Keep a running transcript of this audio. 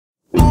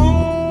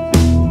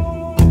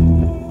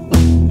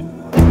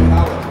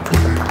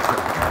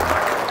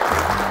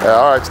Yeah,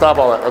 all right, stop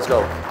all that. Let's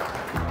go.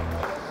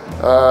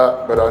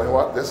 But you know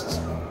what? This is,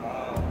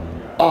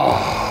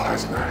 oh,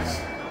 that's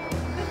nice.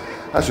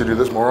 I should do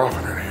this more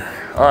often in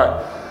here. All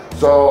right,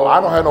 so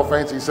I don't have no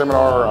fancy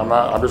seminar.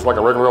 I'm just like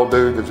a regular old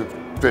dude that just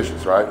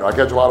fishes, right? I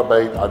catch a lot of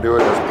bait. I do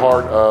it as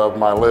part of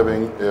my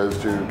living is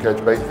to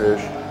catch bait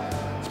fish,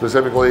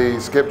 specifically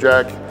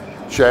skipjack,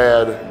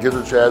 shad,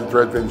 gizzard shad,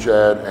 threadfin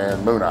shad,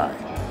 and moon eye.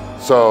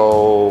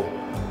 So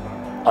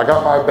I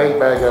got my bait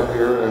bag up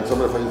here and some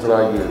of the things that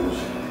I use.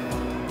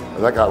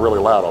 And that got really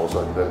loud all of a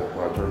sudden, didn't it,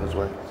 when I turned this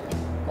way?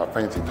 My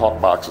fancy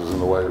talk box is in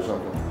the way or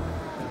something.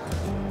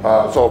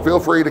 So feel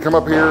free to come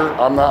up here.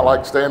 I'm not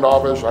like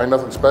standoffish, I ain't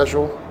nothing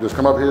special. Just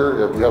come up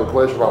here. If you have a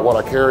question about what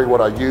I carry,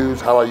 what I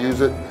use, how I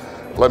use it,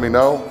 let me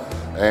know.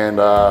 And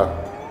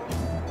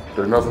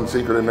there's nothing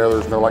secret in there.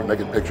 There's no like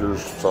naked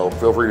pictures. So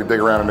feel free to dig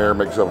around in there and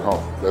make yourself at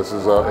home. This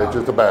is, it's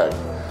just a bag.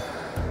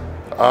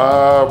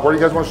 Where do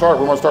you guys want to start?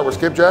 We want to start with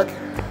skipjack?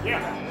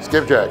 Yeah.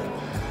 Skipjack.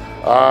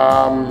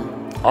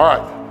 All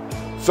right.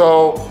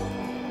 So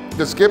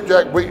the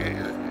skipjack,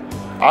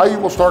 I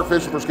will start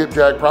fishing for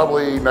skipjack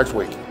probably next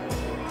week.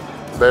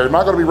 They're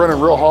not going to be running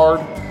real hard,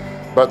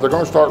 but they're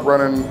going to start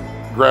running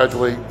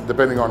gradually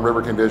depending on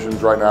river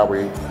conditions. Right now,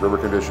 river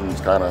conditions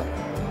kind of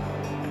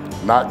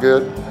not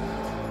good.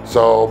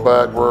 So,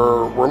 but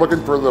we're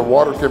looking for the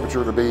water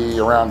temperature to be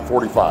around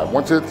 45.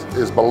 Once it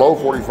is below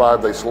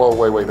 45, they slow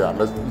way down.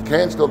 You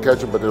can still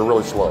catch them, but they're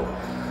really slow.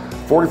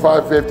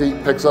 45, 50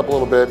 picks up a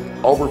little bit.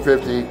 Over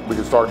 50, we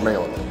can start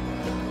nailing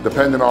it,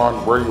 depending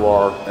on where you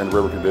are and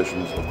river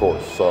conditions, of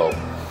course. So,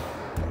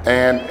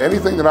 and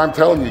anything that I'm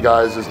telling you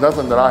guys is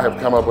nothing that I have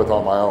come up with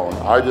on my own.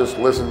 I just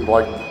listen,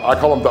 like I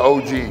call them the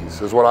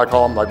OGs, is what I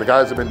call them. Like the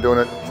guys have been doing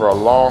it for a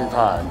long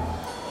time.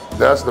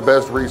 That's the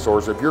best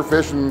resource. If you're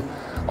fishing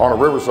on a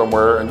river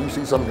somewhere and you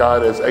see some guy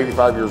that's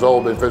 85 years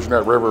old, been fishing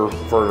that river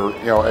for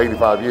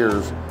 85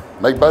 years,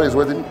 make buddies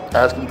with him,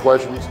 ask him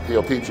questions,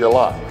 he'll teach you a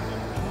lot.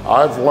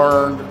 I've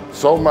learned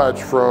so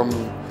much from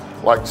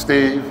like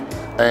Steve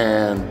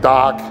and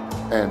Doc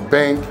and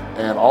Bink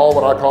and all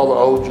what I call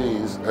the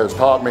OGs has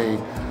taught me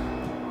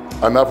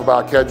enough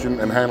about catching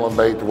and handling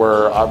bait to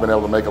where I've been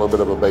able to make a little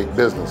bit of a bait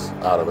business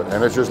out of it,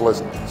 and it's just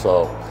listening.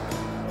 So,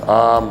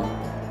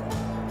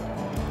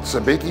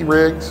 sabiki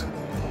rigs,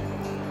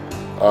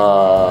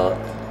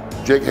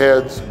 jig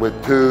heads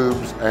with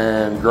tubes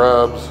and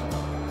grubs,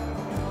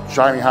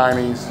 shiny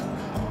heinies,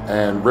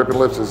 and Rippin'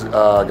 Lips has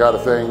got a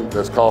thing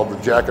that's called the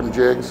Jack'em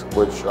jigs,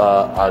 which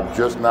I've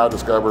just now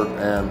discovered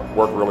and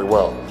work really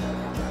well.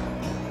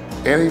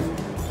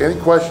 Any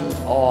questions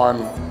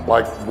on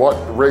like what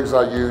rigs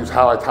I use,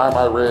 how I tie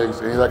my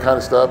rigs, any of that kind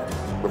of stuff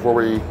before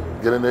we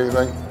get into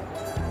anything?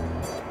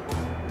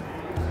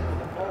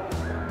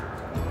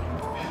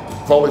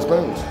 Foley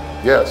spoons.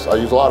 Yes, I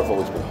use a lot of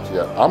Foley spoons,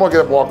 yeah. I'm gonna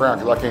get up and walk around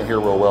because I can't hear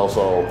real well,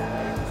 so.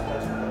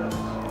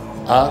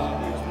 Huh?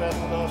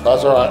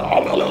 That's all right.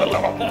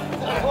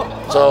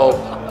 So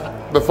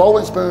the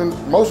Foley spoon,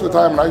 most of the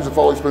time when I use a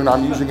Foley spoon,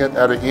 I'm using it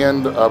at the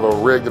end of a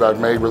rig that I've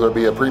made, whether it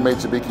be a pre-made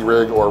sabiki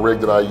rig or a rig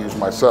that I use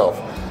myself.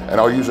 And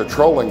I'll use a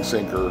trolling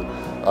sinker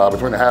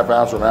between a ½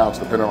 ounce or an ounce,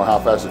 depending on how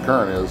fast the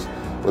current is,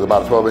 with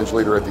about a 12-inch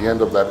leader at the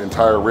end of that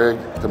entire rig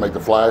to make the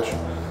flash.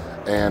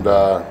 And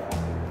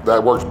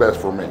that works best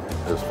for me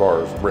as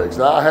far as rigs.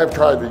 Now I have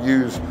tried to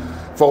use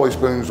Foley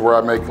spoons where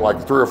I make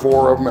like 3 or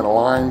 4 of them in a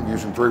line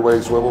using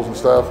 3-way swivels and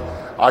stuff.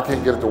 I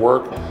can't get it to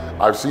work.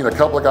 I've seen a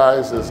couple of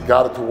guys that's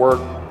got it to work,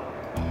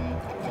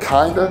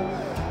 kinda,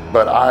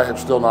 but I have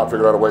still not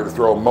figured out a way to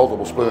throw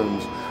multiple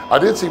spoons. I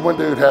did see one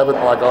dude have it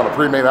like on a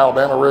pre-made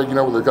Alabama rig,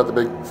 where they've got the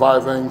big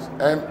 5 things,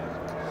 and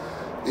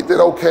he did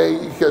okay.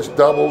 You catch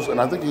doubles, and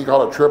I think he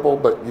caught a triple,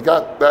 but you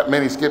got that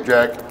many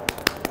skipjack,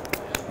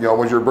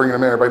 when you're bringing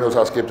them in, everybody knows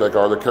how skipjack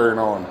are, they're carrying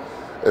on.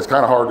 It's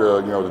kind of hard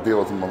to, to deal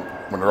with them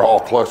when they're all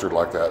clustered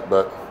like that,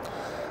 but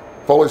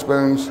Foley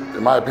spoons,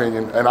 in my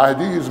opinion, and I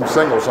do use them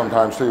single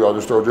sometimes too. I'll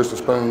just throw just a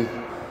spoon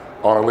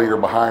on a leader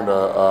behind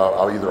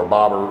either a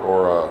bobber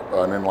or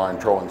an inline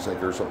trolling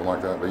sinker or something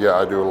like that. But yeah,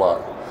 I do a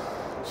lot.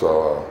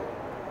 So,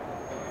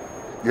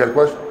 you got a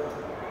question?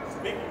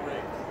 Sabiki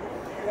rig.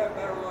 Do you have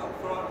better luck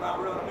throwing them out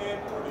reeling them in,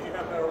 or do you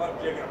have better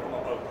luck jigging them from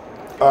a boat?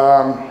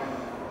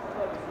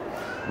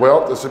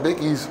 Well, the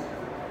sabikis,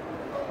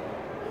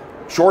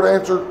 short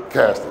answer,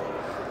 casting.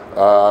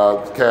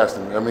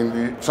 Casting. I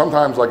mean,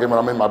 sometimes like when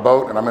I'm in my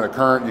boat and I'm in a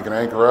current, you can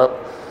anchor up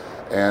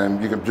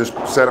and you can just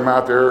set them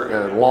out there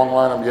and long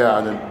line them, yeah,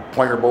 and then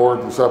planer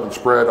boards and stuff and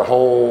spread a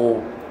whole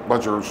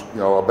bunch of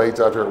baits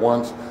out there at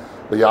once.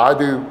 But yeah,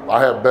 I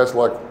have best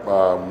luck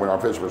when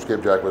I'm fishing for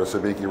skipjack with a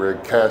sabiki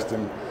rig,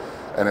 casting,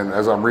 and then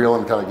as I'm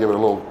reeling, kind of give it a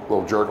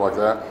little jerk like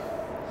that.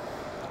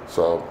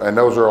 So, and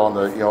those are on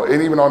the,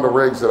 and even on the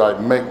rigs that I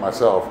make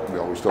myself,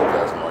 we still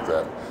cast them like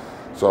that.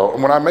 So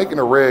when I'm making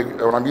a rig,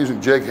 when I'm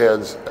using jig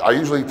heads, I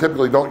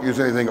typically don't use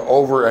anything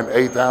over an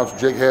 1/8 ounce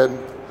jig head.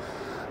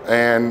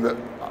 And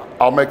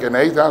I'll make an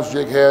 1/8 ounce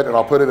jig head and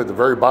I'll put it at the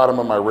very bottom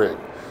of my rig.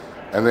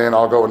 And then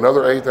I'll go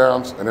another 1/8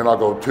 ounce and then I'll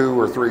go 2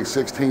 or 3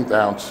 16th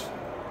ounce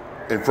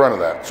in front of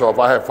that. So if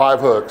I have 5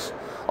 hooks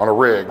on a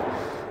rig,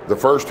 The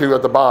first two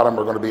at the bottom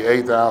are going to be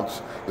 1/8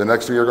 ounce. The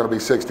next two are going to be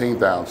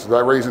 16th ounce.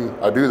 The reason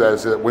I do that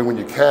is that when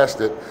you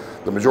cast it,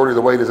 the majority of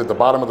the weight is at the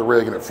bottom of the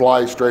rig and it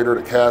flies straighter,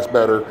 it casts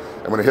better,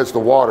 and when it hits the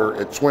water,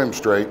 it swims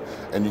straight,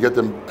 and you get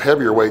them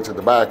heavier weights at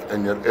the back,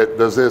 and it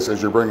does this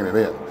as you're bringing it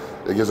in.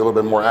 It gives a little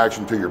bit more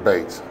action to your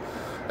baits.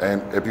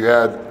 And if you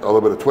add a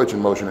little bit of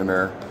twitching motion in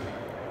there,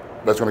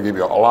 that's going to give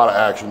you a lot of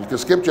action.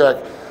 Because skipjack,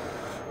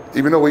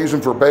 even though we use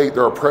them for bait,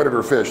 they're a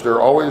predator fish. They're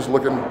always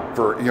looking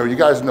for, you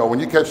guys know, when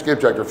you catch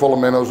skipjack, they're full of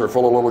minnows, they're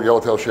full of little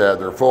yellowtail shad,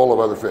 they're full of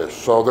other fish.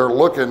 So they're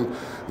looking,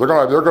 they're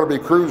gonna be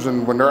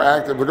cruising, when they're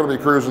active, they're gonna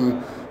be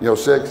cruising,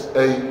 6,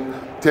 8,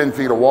 10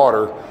 feet of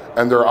water,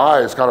 and their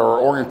eyes kind of are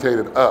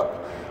orientated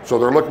up. So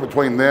they're looking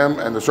between them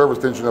and the surface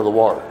tension of the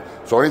water.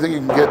 So anything you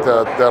can get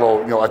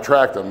that'll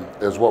attract them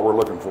is what we're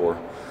looking for,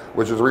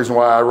 which is the reason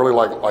why I really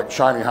like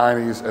shiny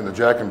heinies and the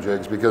jackum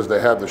jigs, because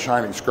they have the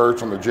shiny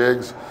skirts on the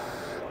jigs.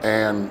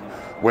 And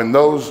when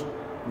those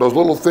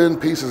little thin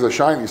pieces of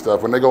shiny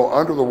stuff, when they go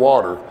under the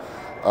water,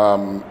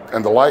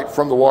 and the light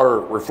from the water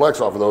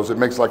reflects off of those, it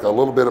makes like a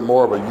little bit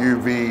more of a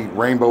UV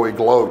rainbowy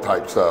glow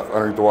type stuff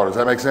underneath the water. Does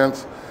that make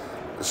sense?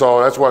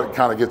 So that's what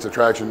kind of gets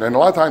attraction. And a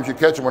lot of times you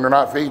catch them when they're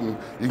not feeding,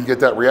 you can get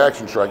that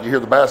reaction strike. You hear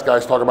the bass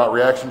guys talk about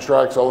reaction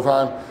strikes all the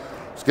time.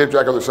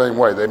 Skipjack are the same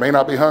way. They may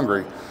not be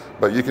hungry,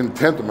 but you can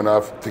tempt them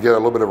enough to get a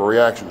little bit of a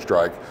reaction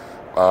strike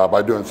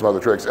by doing some other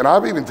tricks. And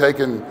I've even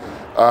taken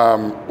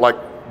like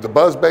the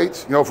buzz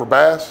baits, for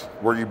bass,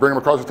 where you bring them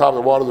across the top of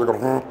the water, they're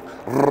going,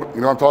 what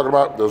I'm talking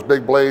about? Those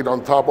big blade on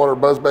the top water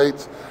buzz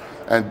baits,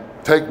 and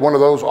take one of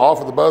those off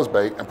of the buzz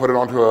bait and put it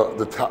onto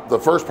the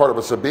first part of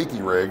a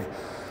sabiki rig.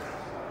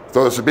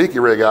 Throw the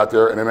sabiki rig out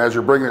there, and then as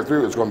you're bringing it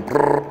through, it's going,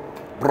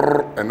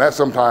 and that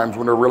sometimes,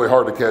 when they're really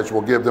hard to catch,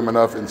 will give them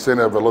enough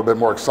incentive, a little bit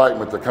more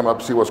excitement to come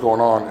up, see what's going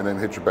on, and then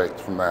hit your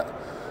baits from that.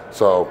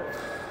 So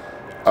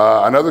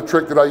another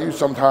trick that I use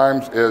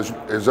sometimes is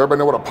everybody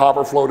know what a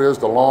popper float is?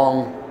 The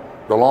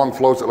long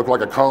floats that look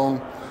like a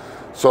cone.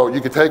 So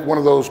you could take one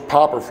of those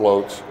popper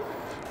floats,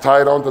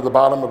 tie it onto the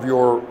bottom of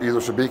your either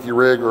sabiki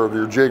rig or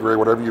your jig rig,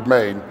 whatever you've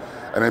made,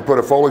 and then put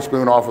a Foley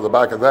spoon off of the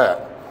back of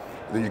that.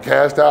 Then you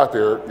cast out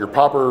there, your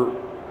popper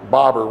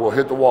bobber will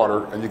hit the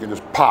water, and you can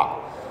just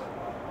pop,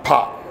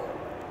 pop,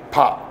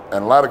 pop.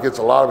 And that gets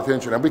a lot of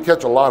attention. And we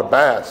catch a lot of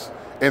bass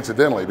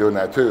incidentally doing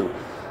that too.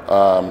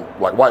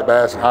 Like white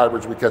bass and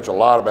hybrids, we catch a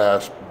lot of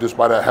bass just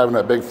by having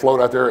that big float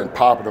out there and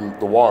popping them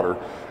the water.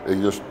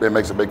 It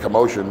makes a big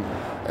commotion.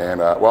 And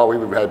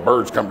we've had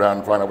birds come down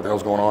and find out what the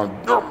hell's going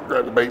on,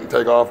 grab the bait and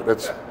take off.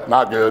 It's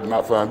not good,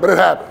 not fun, but it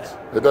happens.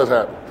 It does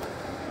happen.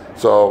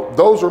 So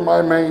those are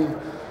my main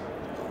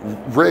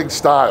rig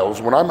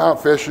styles. When I'm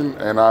out fishing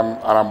and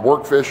I'm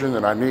work fishing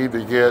and I need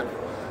to get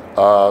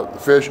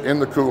fish in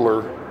the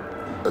cooler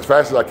as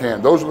fast as I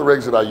can, those are the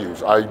rigs that I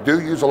use. I do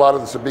use a lot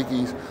of the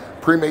sabikis,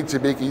 pre-made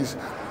sabikis.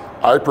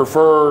 I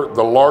prefer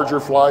the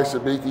larger fly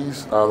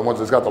sabikis, the ones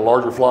that's got the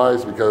larger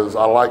flies, because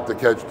I like to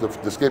catch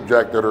the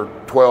skipjack that are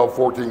 12,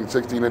 14,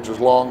 16 inches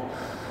long.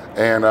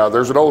 And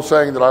there's an old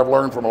saying that I've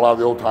learned from a lot of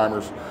the old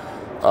timers,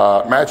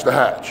 match the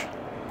hatch.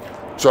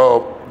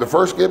 So the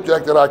first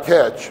skipjack that I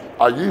catch,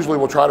 I usually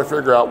will try to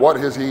figure out what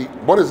is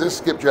this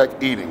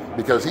skipjack eating,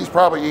 because he's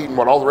probably eating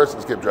what all the rest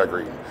of the skipjack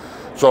are eating.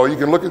 So you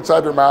can look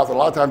inside their mouth, and a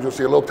lot of times you'll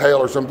see a little tail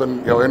or something,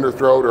 in their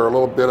throat, or a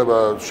little bit of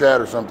a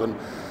shad or something.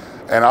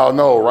 And I'll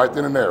know right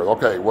then and there,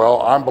 okay,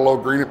 well, I'm below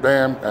Greenup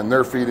Dam and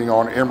they're feeding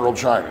on emerald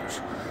shiners.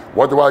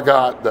 What do I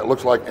got that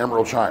looks like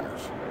emerald shiners?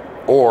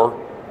 Or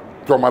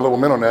throw my little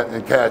minnow net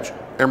and catch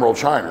emerald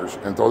shiners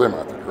and throw them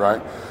out there,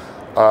 right?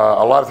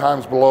 A lot of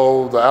times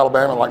below the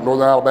Alabama, like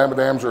northern Alabama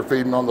dams, are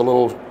feeding on the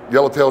little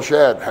yellowtail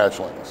shad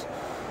hatchlings.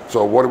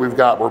 So what do we've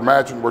got?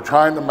 We're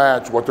trying to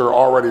match what they're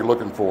already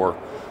looking for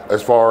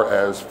as far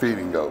as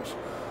feeding goes.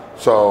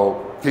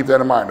 So keep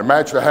that in mind. To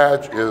match the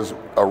hatch is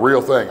a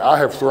real thing.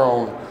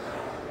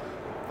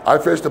 I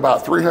fished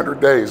about 300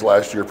 days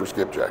last year for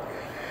skipjack.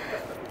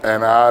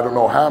 And I don't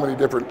know how many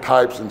different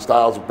types and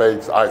styles of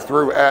baits I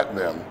threw at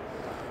them,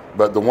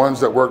 but the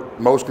ones that work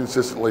most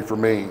consistently for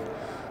me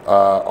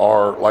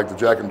are like the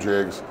jackum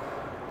jigs,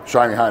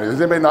 shiny heinies.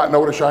 Does anybody not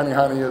know what a shiny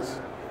heinie is?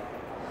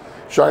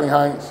 Shiny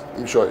heinies? Let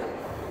me show you.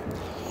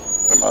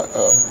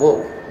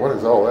 Whoa, what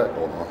is all that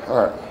going on?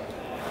 All right.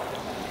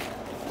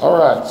 All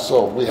right,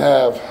 so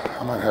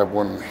I might have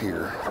one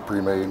here,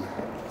 pre-made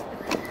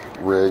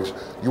rigs.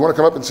 You want to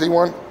come up and see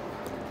one?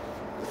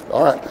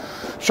 All right.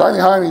 Shiny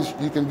heinies,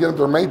 you can get them.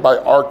 They're made by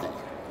Arky,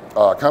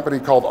 a company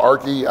called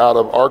Arky out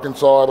of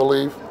Arkansas, I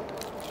believe.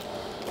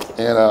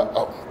 And,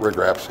 rig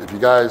wraps. If you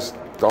guys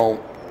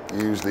don't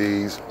use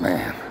these,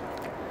 man,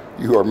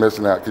 you are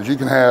missing out, because you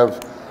can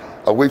have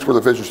a week's worth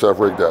of fishing stuff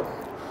rigged up.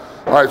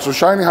 All right, so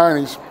shiny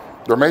heinies,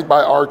 they're made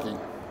by Arky.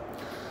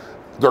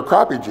 They're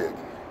crappie jig.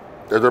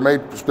 They're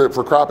made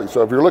for crappie.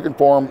 So if you're looking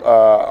for them,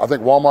 I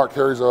think Walmart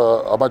carries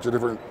a bunch of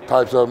different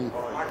types of them.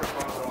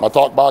 My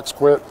talk box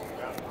quit.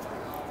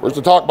 Where's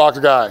the talk box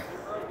guy?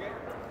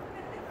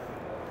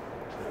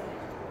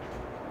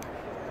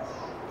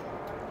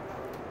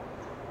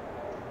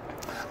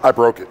 I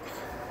broke it.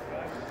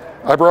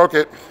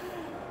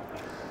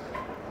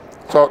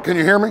 So can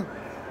you hear me?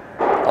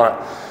 All right.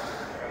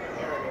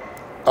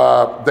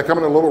 They come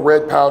in a little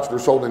red pouch. They're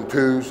sold in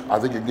twos. I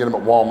think you can get them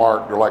at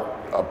Walmart. They're like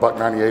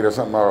 $1.98 or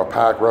something, or a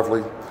pack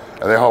roughly.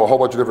 And they have a whole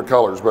bunch of different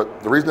colors.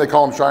 But the reason they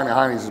call them shiny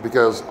heinies is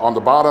because on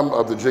the bottom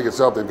of the jig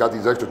itself, they've got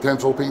these extra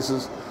tinsel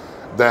pieces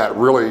that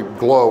really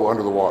glow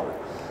under the water.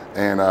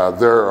 And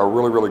they're a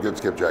really, really good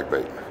skipjack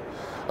bait.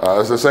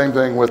 It's the same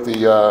thing with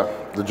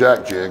the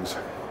jack jigs.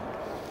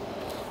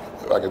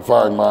 If I can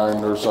find mine,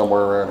 they're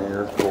somewhere around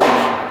here, of course.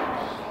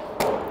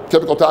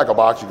 Typical tackle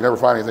box, you can never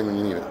find anything when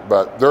you need it.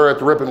 But they're at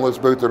the Rip and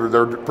List booth.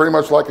 They're pretty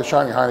much like a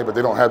shiny hiney, but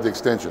they don't have the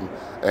extension.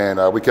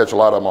 And we catch a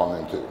lot of them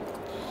on them too.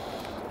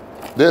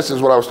 This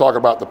is what I was talking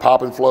about, the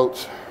popping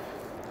floats.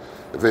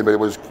 If anybody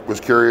was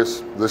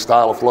curious, this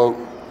style of float.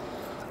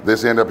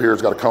 This end up here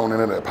has got a cone in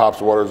it that pops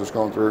the water as it's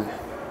going through.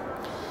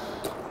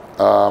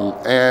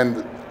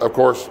 And of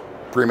course,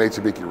 pre-made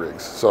sabiki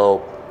rigs.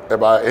 So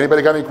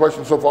anybody got any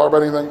questions so far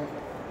about anything?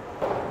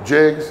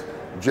 Jigs,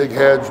 jig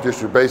heads, just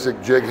your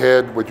basic jig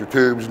head with your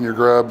tubes and your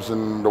grubs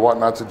and the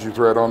whatnots that you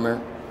thread on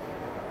there.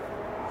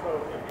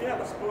 So if you have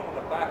a spoon on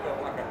the back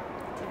of like a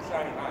two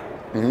shiny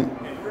hiney,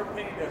 in your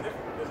opinion,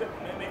 does it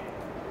mimic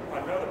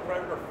another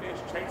predator fish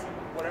chasing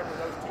whatever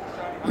those two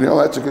shiny hiney? You know,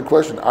 that's a good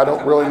question. I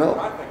don't really know.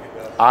 I think it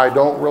does. I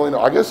don't really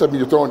know. I guess if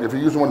you're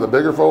using one of the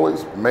bigger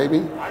Foleys, maybe.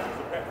 I use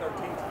a Pet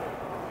 13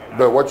 spoon.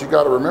 But what you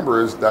got to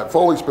remember is that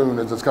Foley spoon,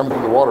 as it's coming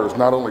through the water, is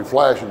not only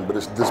flashing, but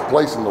it's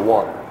displacing the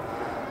water.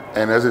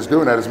 And as it's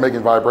doing that, it's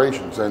making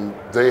vibrations. And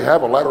they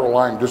have a lateral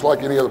line, just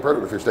like any other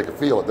predator fish. They can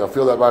feel it. They'll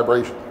feel that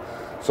vibration.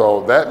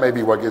 So that may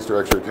be what gets their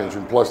extra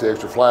attention, plus the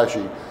extra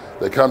flashy.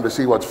 They come to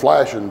see what's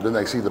flashing, then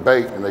they see the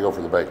bait, and they go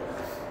for the bait.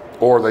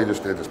 Or they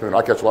just hit the spoon.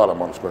 I catch a lot of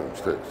them on the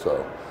spoons, too.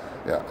 So,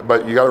 yeah.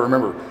 But you got to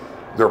remember,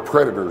 they're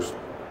predators.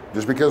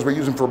 Just because we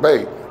use them for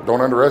bait,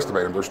 don't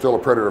underestimate them. They're still a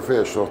predator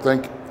fish. So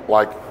think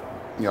like,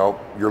 you know,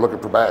 you're looking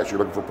for bass. You're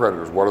looking for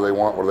predators. What do they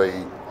want? What do they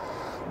eat?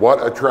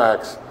 What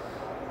attracts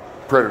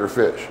predator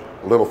fish?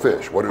 Little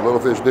fish. What do little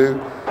fish do?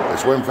 They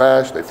swim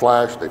fast, they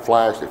flash, they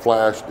flash, they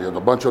flash. You know, the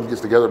bunch of them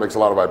gets together, makes a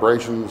lot of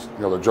vibrations.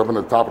 You know, they're jumping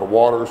to the top of the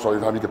water, so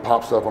anytime you can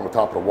pop stuff on the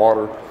top of the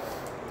water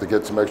to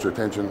get some extra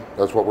attention,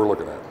 that's what we're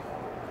looking at.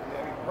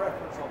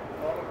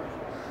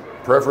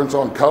 Preference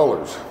on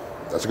colors?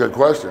 That's a good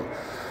question.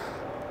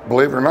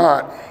 Believe it or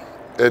not,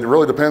 it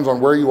really depends on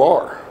where you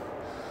are.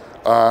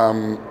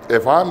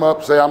 If I'm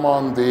up, say I'm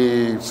on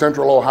the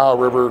Central Ohio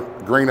River,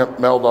 Greenup,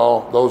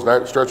 Meldal,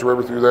 that stretch of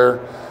river through there,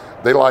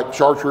 they like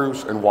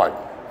chartreuse and white.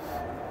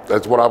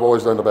 That's what I've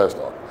always done the best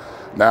on.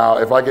 Now,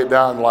 if I get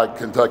down like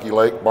Kentucky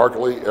Lake,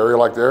 Barkley, area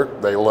like there,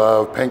 they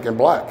love pink and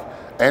black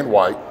and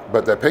white.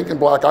 But that pink and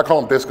black, I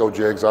call them disco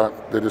jigs.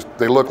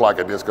 They look like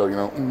a disco, you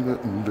know.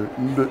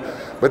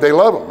 But they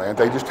love them, man.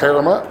 They just tear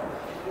them up.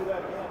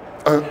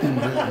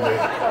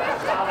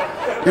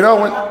 You know,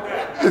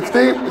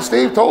 when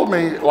Steve told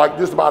me like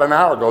just about an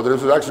hour ago that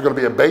this was actually going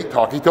to be a bait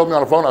talk. He told me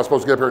on the phone I was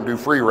supposed to get up here and do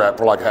free rap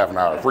for like half an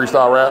hour,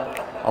 freestyle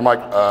rap. I'm like,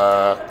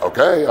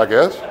 okay, I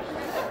guess.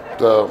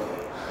 So,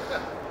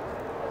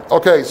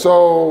 okay,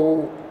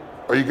 so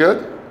are you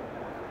good?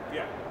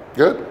 Yeah.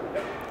 Good?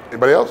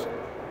 Anybody else?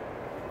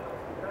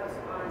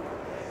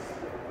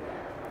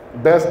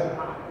 Best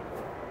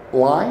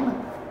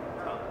line?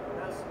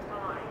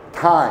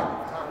 Time.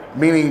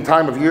 Meaning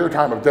time of year,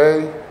 time of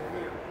day,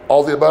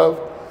 all the above?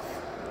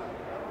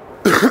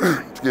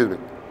 Excuse me.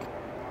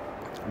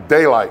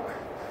 Daylight.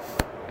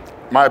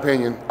 My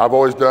opinion, I've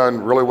always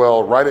done really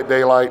well right at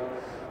daylight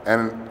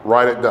and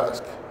right at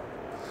dusk.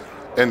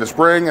 In the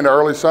spring and the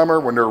early summer,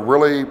 when they're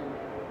really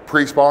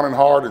pre-spawning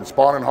hard and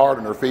spawning hard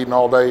and they're feeding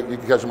all day, you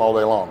can catch them all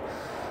day long.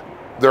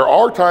 There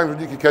are times when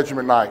you can catch them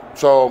at night.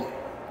 So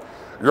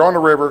you're on the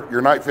river,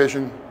 you're night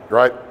fishing,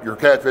 right? You're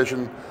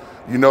catfishing.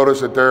 You notice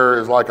that there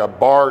is like a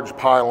barge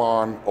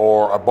pylon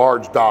or a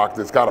barge dock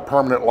that's got a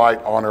permanent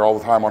light on there all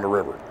the time on the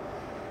river.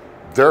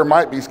 There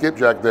might be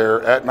skipjack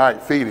there at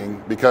night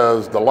feeding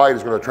because the light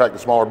is going to attract the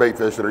smaller bait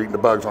fish that are eating the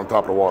bugs on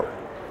top of the water.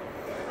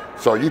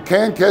 So you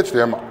can catch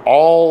them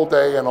all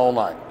day and all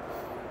night,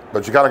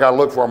 but you got to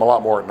look for them a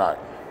lot more at night.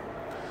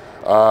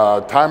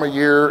 Time of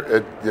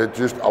year, it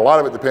just, a lot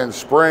of it depends.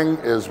 Spring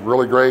is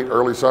really great.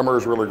 Early summer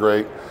is really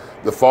great.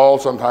 The fall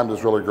sometimes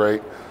is really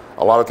great.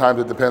 A lot of times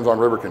it depends on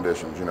river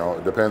conditions. You know,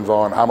 it depends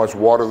on how much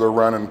water they're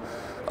running.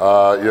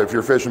 If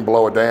you're fishing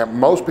below a dam,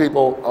 most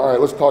people, all right,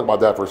 let's talk about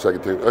that for a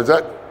second too. Is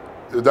that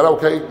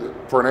okay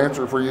for an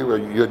answer for you?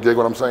 You dig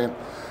what I'm saying?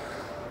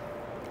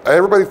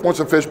 Everybody wants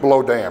to fish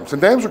below dams,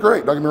 and dams are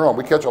great, don't get me wrong.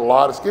 We catch a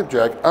lot of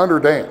skipjack under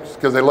dams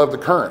because they love the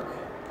current.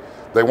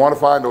 They want to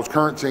find those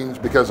current scenes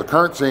because the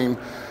current scene,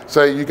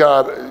 say you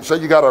got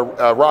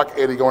a rock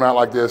eddy going out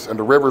like this and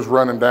the river's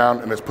running down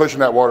and it's pushing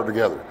that water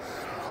together.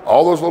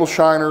 All those little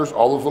shiners,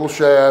 all those little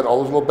shad,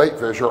 all those little bait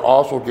fish are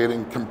also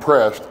getting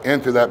compressed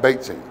into that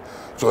bait scene.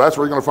 So that's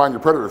where you're going to find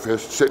your predator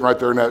fish sitting right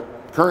there in that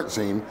current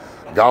scene,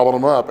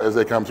 gobbling them up as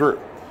they come through.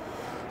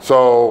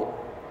 So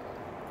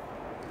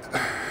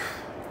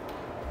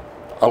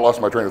I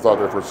lost my train of thought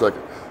there for a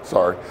second.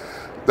 Sorry.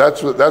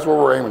 That's what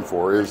we're aiming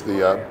for is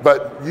the,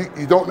 but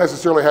you don't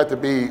necessarily have to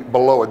be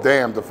below a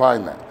dam to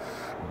find that.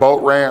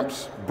 boat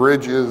ramps,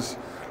 bridges,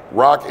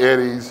 rock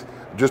eddies,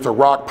 just a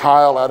rock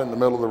pile out in the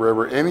middle of the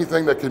river,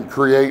 anything that can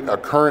create a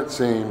current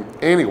seam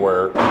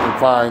anywhere, you can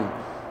find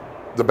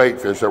the bait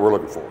fish that we're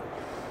looking for.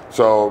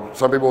 So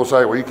some people will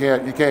say, well, you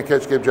can't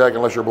catch skipjack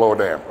unless you're below a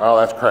dam. Oh,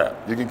 that's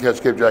crap. You can catch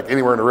skipjack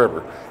anywhere in the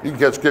river. You can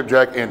catch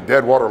skipjack in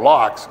dead water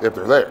locks if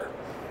they're there.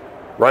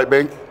 Right,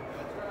 Bink?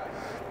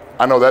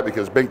 I know that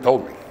because Bink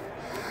told me.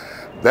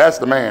 That's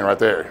the man right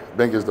there.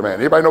 Bink is the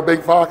man. Anybody know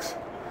Bink Fox?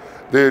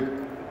 Dude,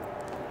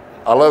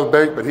 I love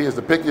Bink, but he is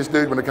the pickiest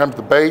dude when it comes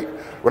to bait.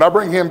 When I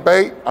bring him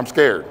bait, I'm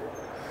scared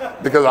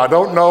because I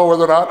don't know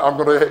whether or not I'm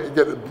going to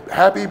get a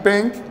happy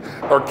Bink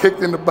or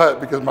kicked in the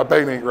butt because my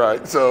bait ain't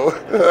right. So,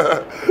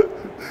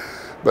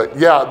 but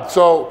yeah,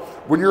 so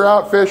when you're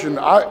out fishing,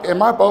 in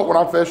my boat when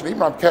I'm fishing, even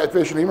when I'm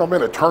catfishing, even when I'm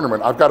in a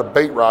tournament, I've got a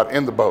bait rod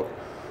in the boat.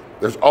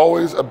 There's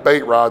always a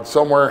bait rod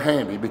somewhere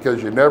handy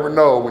because you never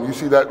know when you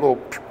see that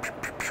little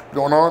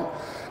going on.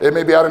 It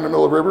may be out in the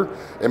middle of the river.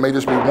 It may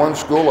just be one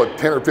school of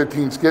 10 or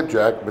 15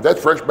 skipjack, but that's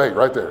fresh bait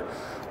right there.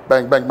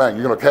 Bang, bang, bang.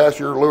 You're going to cast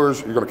your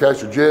lures, you're going to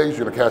cast your jigs,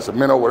 you're going to cast a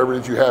minnow, whatever it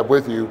is you have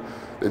with you,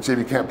 and see if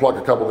you can't pluck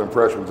a couple of them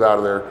fresh ones out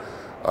of there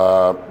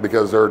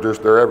because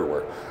they're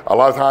everywhere. A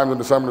lot of times in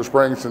the summer and the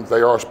spring, since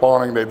they are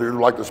spawning, they do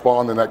like to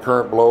spawn in that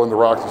current below in the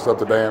rocks and stuff,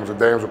 the dams. The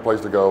dams are a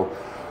place to go.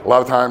 A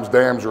lot of times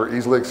dams are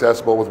easily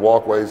accessible with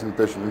walkways and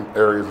fishing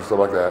areas and stuff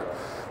like that.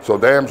 So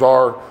dams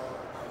are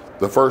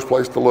the first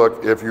place to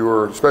look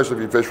especially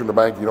if you fish from the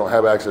bank, you don't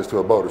have access to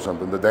a boat or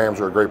something. The dams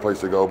are a great place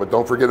to go, but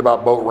don't forget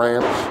about boat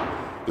ramps.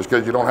 Just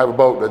because you don't have a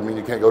boat doesn't mean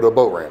you can't go to a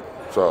boat ramp.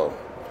 So,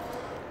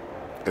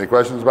 any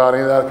questions about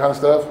any of that kind of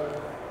stuff?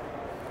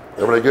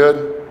 Everybody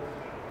good?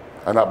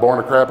 I'm not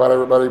boring the crap out of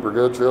everybody. We're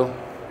good still?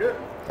 Good.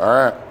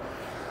 All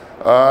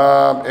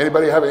right.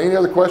 Anybody have any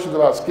other questions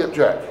about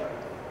skipjack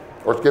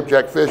or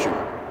skipjack fishing?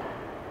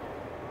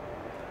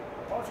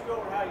 Why don't you go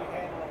over how you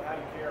handle it, how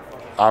you care for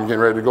it? I'm getting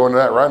ready to go into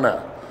that right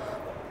now.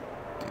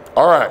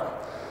 All right.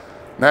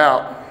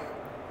 Now,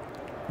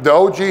 the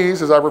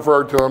OGs, as I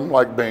referred to them,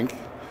 like Bink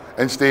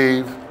and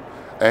Steve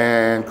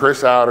and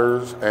Chris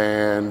Outers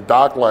and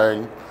Doc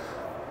Lang,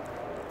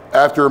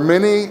 after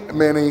many,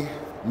 many,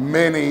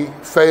 many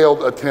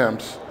failed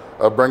attempts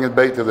of bringing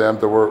bait to them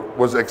that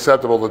was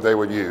acceptable that they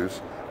would use,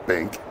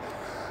 Bink,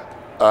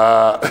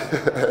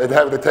 and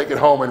having to take it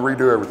home and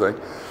redo everything,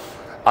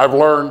 I've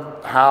learned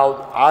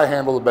how I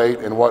handle the bait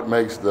and what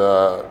makes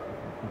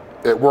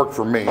it work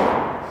for me,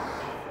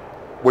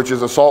 which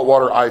is a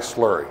saltwater ice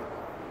slurry.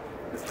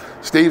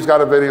 Steve's got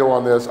a video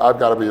on this. I've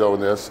got a video on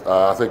this.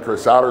 I think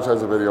Chris Souders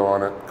has a video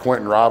on it.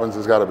 Quentin Robbins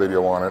has got a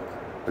video on it.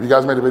 Have you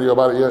guys made a video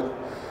about it yet?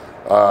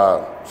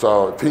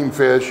 So Team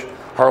Fish,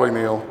 Harley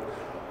Neal,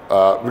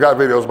 we got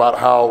videos about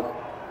how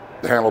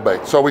to handle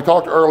bait. So we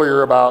talked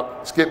earlier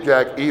about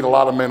skipjack eat a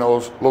lot of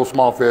minnows, little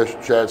small fish,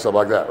 shad, stuff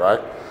like that,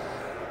 right?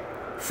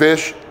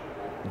 Fish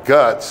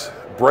guts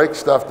break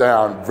stuff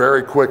down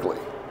very quickly,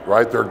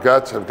 right? Their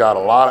guts have got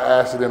a lot of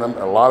acid in them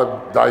and a lot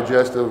of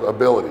digestive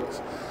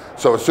abilities.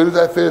 So as soon as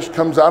that fish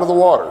comes out of the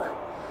water,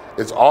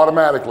 it's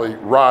automatically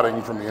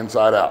rotting from the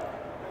inside out.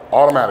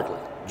 Automatically,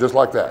 just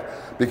like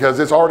that. Because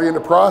it's already in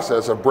the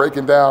process of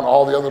breaking down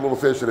all the other little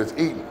fish that it's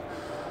eaten.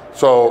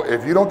 So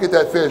if you don't get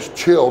that fish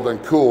chilled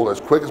and cooled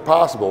as quick as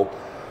possible,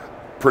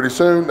 pretty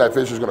soon that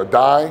fish is going to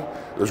die.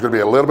 There's going to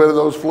be a little bit of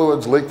those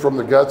fluids leak from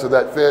the guts of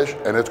that fish,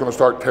 and it's going to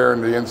start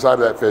tearing the inside of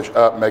that fish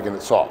up, making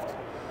it soft,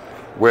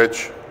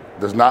 which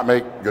does not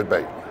make good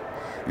bait.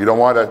 You don't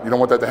want that. You don't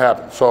want that to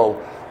happen.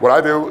 So what I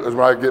do is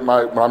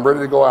when I'm ready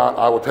to go out,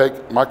 I will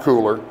take my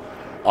cooler,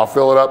 I'll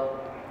fill it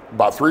up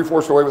about 3/4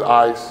 of the way with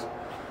ice,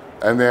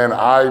 and then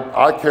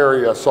I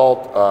carry a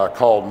salt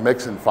called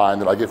Mix and Fine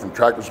that I get from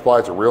Tractor Supply.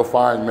 It's a real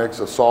fine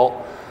mix of salt,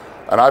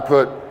 and I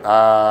put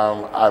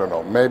I don't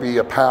know, maybe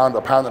a pound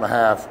and a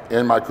half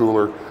in my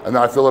cooler, and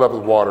then I fill it up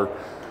with water,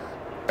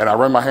 and I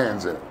run my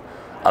hands in it.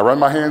 I run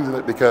my hands in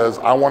it because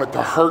I want it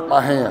to hurt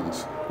my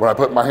hands when I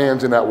put my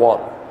hands in that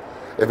water.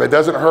 If it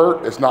doesn't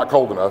hurt, it's not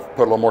cold enough.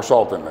 Put a little more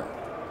salt in there.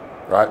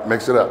 Right,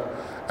 mix it up.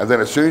 And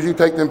then as soon as you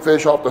take them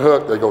fish off the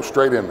hook, they go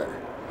straight in there.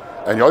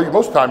 And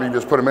most of the time you can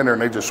just put them in there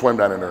and they just swim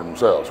down in there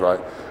themselves, right?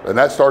 And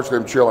that starts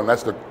them chilling.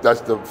 That's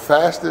the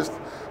fastest,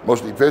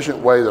 most efficient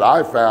way that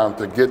I've found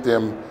to get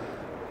them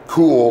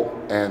cool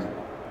and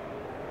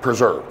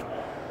preserved,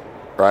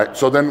 right?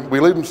 So then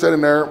we leave them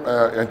sitting there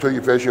until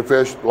you fish. You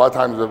fish, a lot of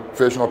times the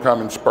fish will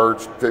come in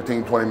spurts,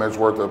 15, 20 minutes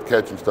worth of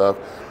catching stuff.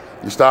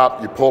 You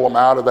stop, you pull them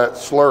out of that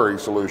slurry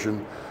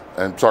solution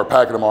and start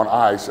packing them on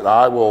ice, and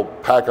I will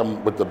pack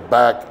them with the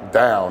back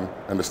down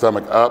and the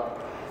stomach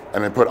up,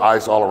 and then put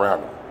ice all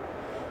around them.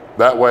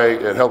 That way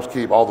it helps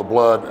keep all the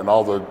blood and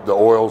all the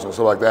oils and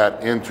stuff like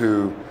that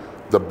into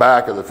the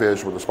back of the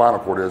fish where the spinal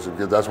cord is,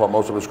 because that's what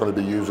most of us are going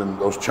to be using,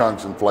 those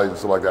chunks and fillets and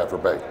stuff like that for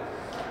bait.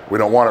 We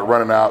don't want it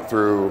running out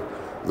through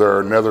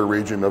their nether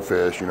region of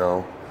fish, We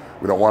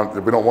don't want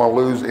to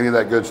lose any of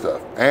that good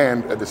stuff.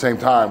 And at the same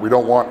time, we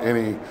don't want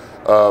any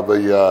of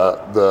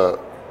the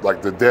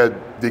dead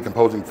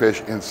decomposing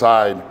fish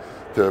inside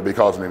to be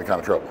causing any kind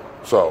of trouble.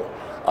 So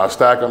I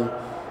stack them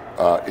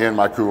in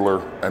my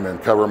cooler and then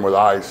cover them with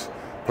ice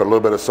put a little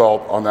bit of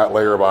salt on that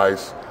layer of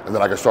ice, and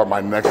then I can start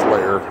my next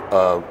layer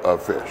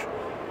of fish.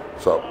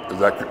 So is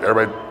that,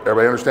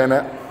 everybody understand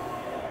that?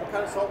 What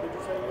kind of salt did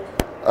you say you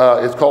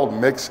use? It's called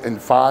Mix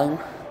and Fine.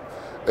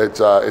 It's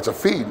a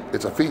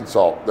feed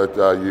salt that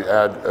you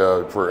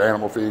add for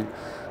animal feed,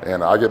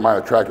 and I get mine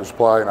at Tractor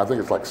Supply, and I think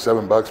it's like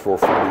 $7 for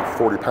a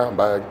 40 pound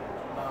bag.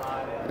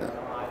 Yeah.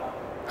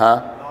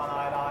 Huh?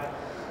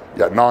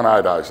 Yeah,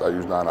 non-iodized. I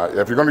use non-iodized.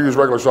 If you're going to use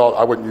regular salt,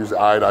 I wouldn't use the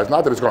iodized.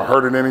 Not that it's going to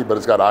hurt it any, but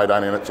it's got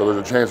iodine in it, so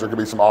there's a chance there could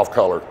be some off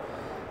color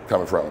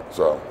coming from it.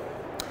 So.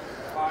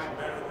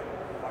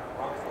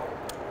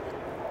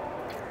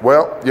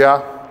 Well,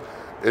 yeah,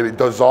 it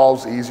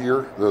dissolves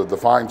easier. The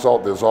fine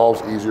salt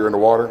dissolves easier in the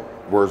water,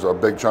 whereas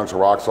big chunks of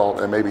rock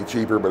salt, it may be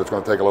cheaper, but it's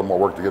going to take a little more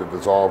work to get it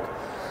dissolved.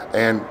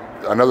 And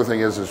another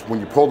thing is when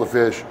you pull the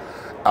fish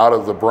out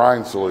of the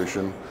brine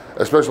solution,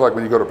 especially like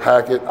when you go to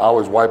pack it, I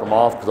always wipe them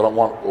off because I don't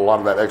want a lot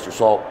of that extra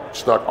salt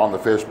stuck on the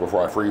fish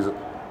before I freeze it.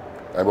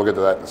 And we'll get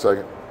to that in a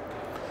second.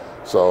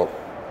 So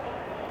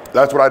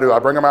that's what I do. I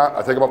bring them out,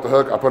 I take them off the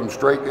hook, I put them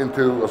straight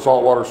into a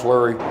saltwater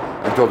slurry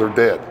until they're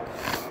dead.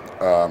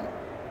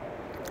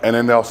 And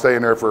then they'll stay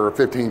in there for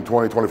 15,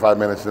 20, 25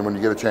 minutes. And then when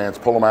you get a chance,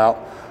 pull them out,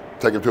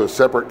 take them to a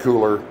separate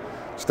cooler,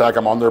 stack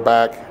them on their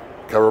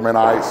back, cover them in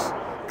ice,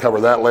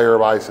 cover that layer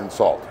of ice in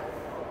salt.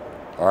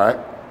 All right,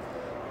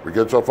 we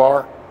good so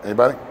far?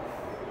 Anybody?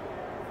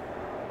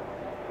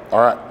 All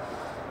right,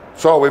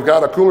 so we've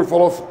got a cooler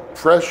full of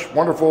fresh,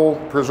 wonderful,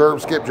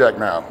 preserved skipjack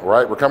now,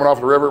 right? We're coming off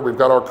the river, we've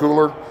got our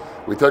cooler,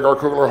 we take our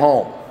cooler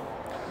home.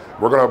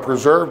 We're gonna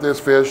preserve this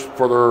fish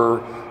for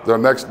the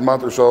next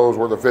month or so's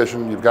worth of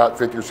fishing. You've got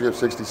 50 or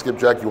 60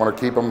 skipjack, you wanna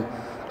keep them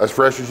as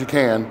fresh as you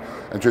can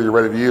until you're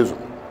ready to use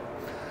them.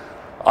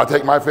 I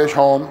take my fish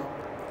home,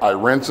 I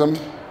rinse them,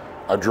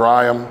 I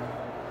dry them,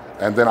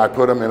 and then I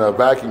put them in a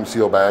vacuum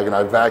seal bag and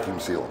I vacuum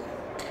seal them.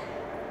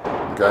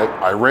 Okay,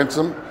 I rinse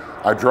them,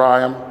 I dry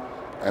them,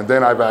 and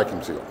then I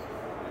vacuum seal them.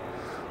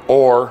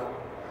 Or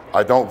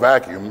I don't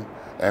vacuum,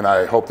 and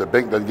I hope that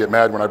Bink doesn't get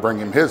mad when I bring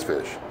him his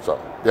fish. So,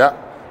 yeah.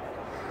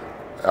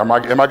 Am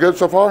I good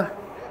so far?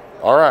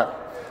 All right.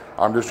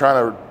 I'm just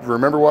trying to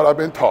remember what I've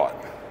been taught.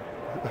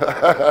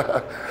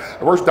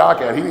 Where's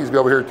Doc at? He needs to be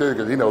over here too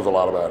because he knows a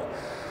lot about it.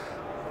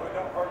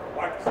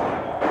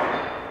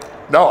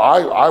 No,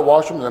 I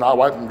wash them and I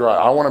wipe them dry.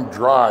 I want them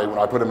dry when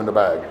I put them in the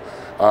bag.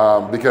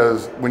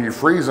 Because when you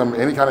freeze them,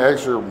 any kind of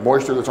extra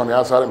moisture that's on the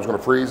outside of them is going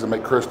to freeze and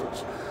make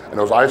crystals. And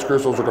those ice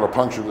crystals are going to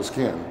puncture the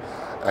skin.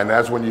 And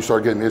that's when you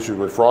start getting issues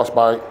with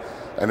frostbite.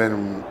 And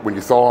then when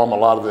you thaw them, a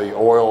lot of the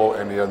oil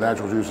and the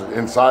natural juices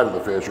inside of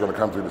the fish are going to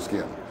come through the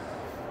skin.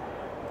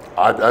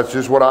 That's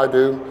just what I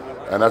do,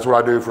 and that's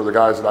what I do for the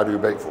guys that I do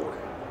bait for.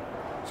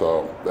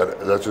 So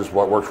that's just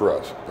what works for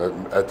us.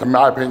 To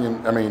my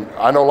opinion, I mean,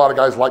 I know a lot of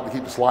guys like to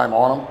keep the slime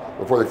on them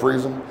before they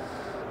freeze them,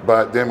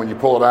 but then when you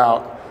pull it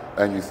out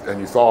and you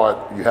thaw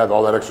it, you have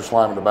all that extra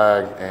slime in the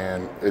bag,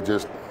 and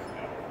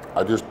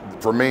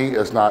for me,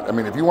 it's not. I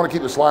mean, if you want to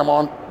keep the slime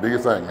on, do your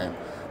thing, man.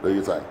 Do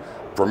your thing.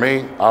 For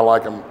me, I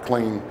like them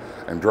clean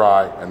and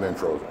dry and then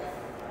frozen.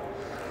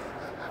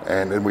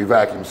 And then we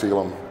vacuum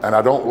seal them. And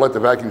I don't let the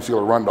vacuum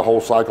sealer run the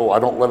whole cycle. I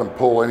don't let them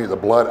pull any of the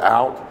blood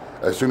out.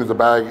 As soon as the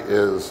bag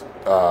is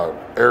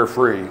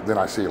air-free, then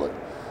I seal it.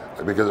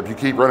 Because if you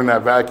keep running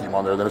that vacuum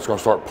on there, then it's going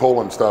to start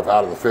pulling stuff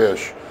out of the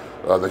fish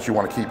that you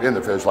want to keep in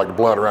the fish, like the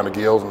blood around the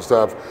gills and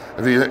stuff.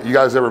 If you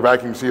guys ever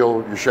vacuum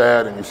seal your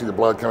shad and you see the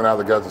blood coming out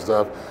of the guts and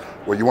stuff,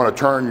 well, you want to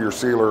turn your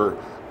sealer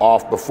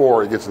off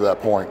before it gets to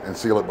that point and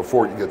seal it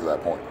before you get to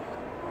that point.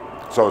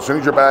 So as soon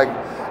as your bag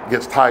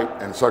gets tight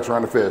and sucks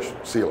around the fish,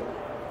 seal it.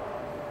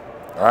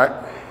 All right?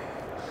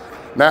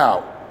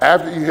 Now,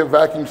 after you have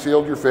vacuum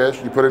sealed your fish,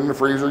 you put it in the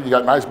freezer, you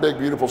got nice big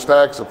beautiful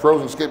stacks of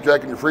frozen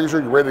skipjack in your freezer,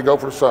 you're ready to go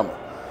for the summer.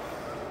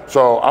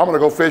 So I'm gonna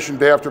go fishing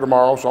day after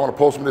tomorrow, so I'm gonna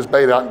pull some of this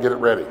bait out and get it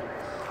ready.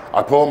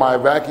 I pull my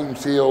vacuum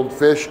sealed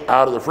fish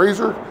out of the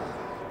freezer.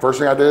 First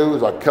thing I do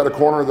is I cut a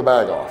corner of the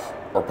bag off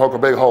or poke a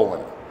big hole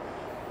in it.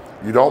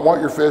 You don't want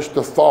your fish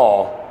to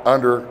thaw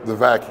under the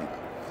vacuum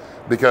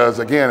because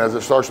again, as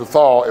it starts to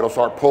thaw, it'll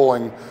start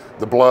pulling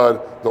the blood,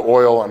 the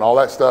oil, and all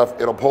that stuff.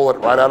 It'll pull it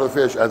right out of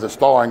the fish as it's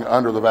thawing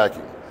under the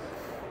vacuum.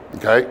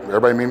 Okay,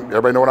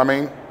 everybody know what I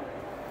mean?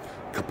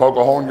 Poke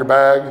a hole in your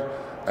bag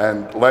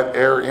and let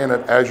air in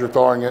it as you're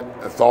thawing it,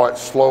 and thaw it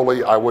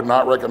slowly. I would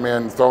not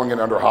recommend throwing it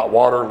under hot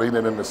water,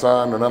 leaving it in the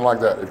sun, or nothing like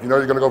that. If you know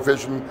you're gonna go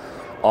fishing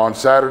on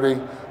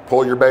Saturday,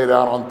 pull your bait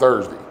out on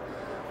Thursday.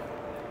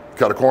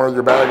 Cut a corner of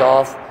your bag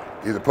off,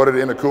 either put it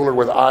in a cooler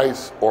with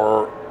ice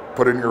or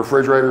put it in your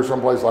refrigerator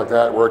someplace like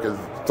that where it can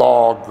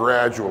thaw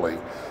gradually.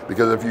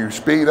 Because if you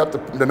speed up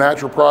the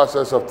natural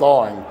process of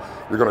thawing,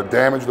 you're gonna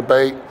damage the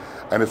bait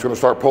and it's gonna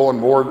start pulling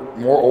more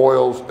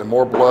oils and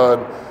more blood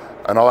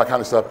and all that kind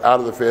of stuff out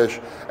of the fish.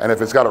 And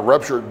if it's got a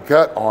ruptured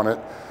gut on it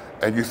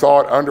and you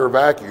thaw it under a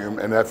vacuum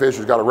and that fish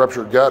has got a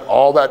ruptured gut,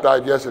 all that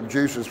digestive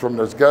juices from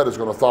this gut is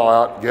gonna thaw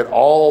out, get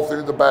all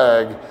through the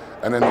bag,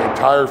 and then the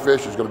entire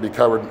fish is gonna be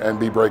covered and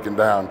be breaking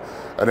down.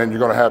 And then you're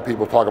gonna have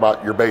people talk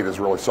about your bait is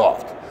really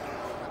soft.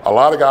 A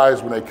lot of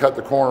guys, when they cut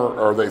the corner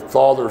or they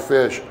thaw their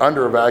fish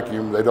under a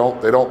vacuum, they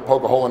don't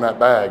poke a hole in that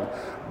bag.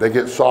 They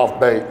get soft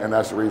bait, and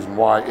that's the reason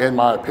why, in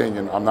my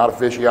opinion, I'm not a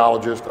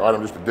fishyologist, or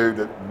I'm just a dude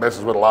that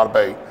messes with a lot of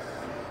bait.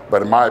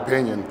 But in my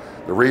opinion,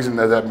 the reason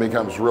that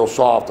becomes real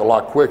soft a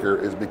lot quicker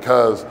is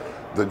because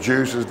the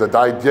juices, the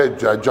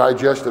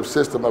digestive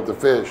system of the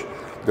fish,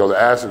 the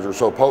acids are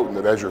so potent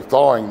that as you're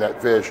thawing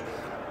that fish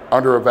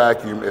under a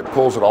vacuum, it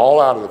pulls it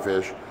all out of the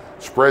fish,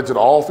 spreads it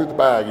all through the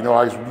bag. You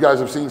know, you guys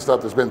have seen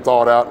stuff that's been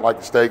thawed out,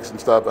 like steaks and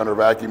stuff under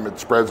vacuum. It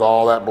spreads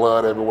all that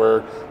blood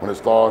everywhere when it's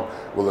thawed.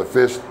 Well, the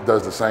fish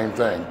does the same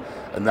thing.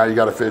 And now you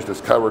got a fish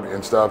that's covered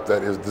in stuff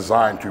that is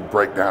designed to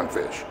break down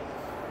fish.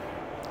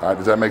 All right,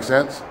 does that make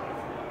sense?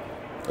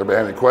 Everybody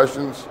have any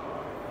questions?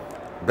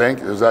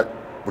 Bink,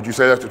 would you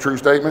say that's a true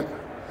statement?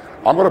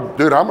 I'm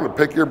gonna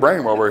pick your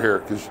brain while we're here,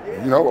 because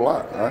you know a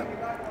lot, all right?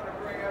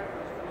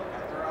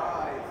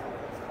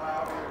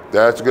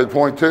 That's a good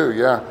point too,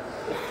 yeah.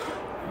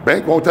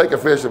 Bink won't take a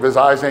fish if his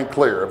eyes ain't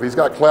clear. If he's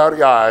got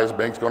cloudy eyes,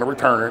 Bink's gonna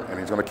return it and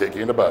he's gonna kick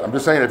you in the butt. I'm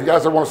just saying, if you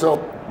guys ever wanna sell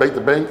bait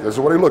to Bink, this is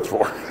what he looks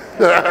for.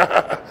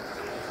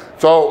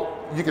 So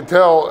you can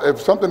tell if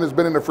something has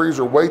been in the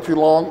freezer way too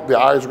long, the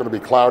eyes are gonna be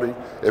cloudy.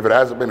 If it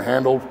hasn't been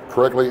handled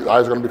correctly, the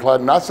eyes are gonna be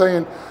cloudy. I'm not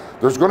saying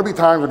there's gonna be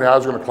times when the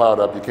eyes are gonna cloud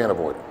up, you can't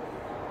avoid it.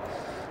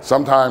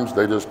 Sometimes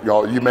they just,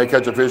 you may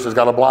catch a fish that's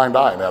got a blind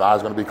eye and that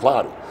eye's gonna be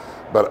cloudy.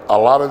 But a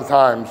lot of the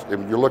times, if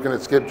you're looking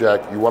at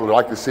skipjack, you would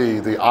like to see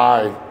the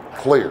eye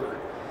clear.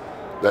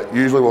 That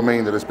usually will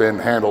mean that it's been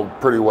handled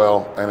pretty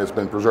well and it's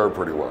been preserved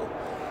pretty well,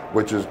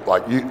 which is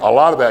like, a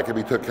lot of that can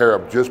be took care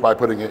of just by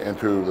putting it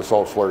into the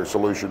salt slurry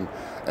solution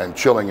and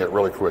chilling it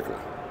really quickly.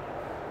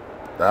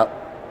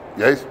 Yep.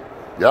 Yes?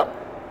 Yep.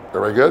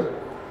 Everybody good?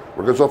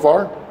 We're good so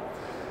far?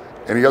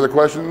 Any other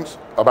questions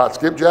about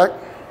skipjack?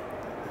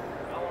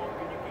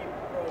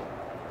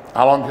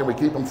 How long can we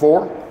keep them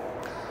for?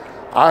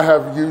 I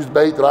have used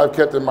bait that I've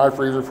kept in my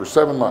freezer for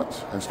 7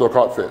 months and still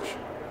caught fish.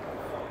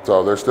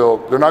 So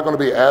they're not going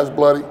to be as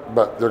bloody,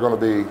 but they're going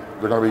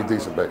to be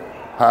decent bait.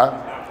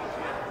 Huh?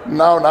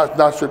 No,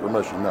 not super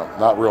mushy. No,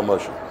 not real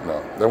mushy.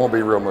 No, they won't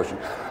be real mushy.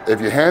 If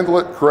you handle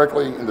it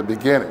correctly in the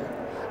beginning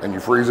and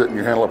you freeze it and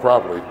you handle it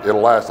properly,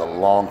 it'll last a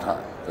long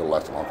time. It'll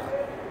last a long time.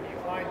 Do you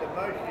find the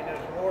mushiness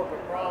more of a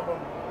problem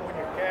when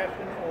you're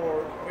casting,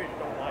 or fish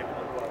don't like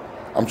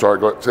it? I'm sorry,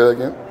 go ahead, say that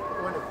again.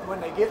 When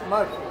they get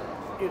mushy,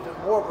 is it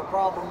more of a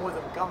problem with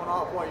them coming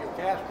off while you're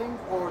casting,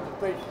 or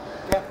the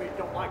catfish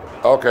don't like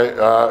it?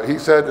 Okay, he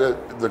said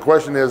the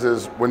question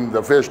is when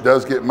the fish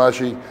does get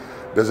mushy,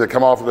 does it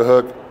come off of the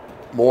hook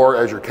more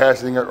as you're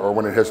casting it or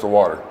when it hits the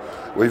water?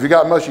 Well, if you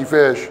got mushy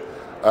fish,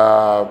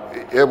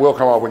 it will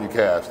come off when you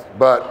cast,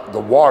 but the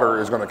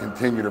water is going to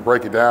continue to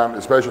break it down,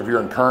 especially if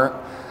you're in current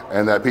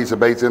and that piece of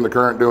bait's in the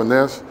current doing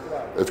this.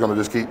 It's going to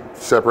just keep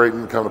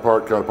separating, coming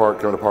apart, coming apart,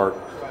 coming apart.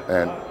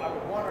 And I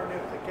was wondering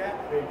if the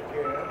catfish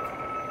care,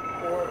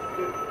 or if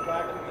it's the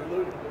fact that you're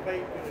losing the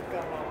bait when it's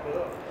coming off the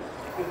hook.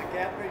 Do the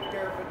catfish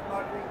care if it's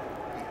mushy?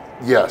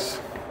 yes,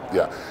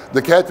 yeah,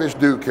 the catfish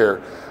do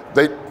care.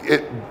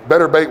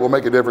 Better bait will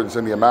make a difference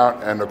in the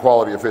amount and the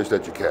quality of fish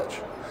that you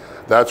catch.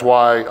 That's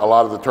why a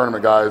lot of the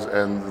tournament guys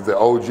and the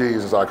OGs,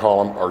 as I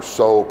call them, are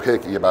so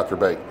picky about their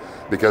bait,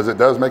 because it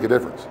does make a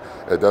difference.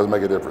 It does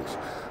make a difference.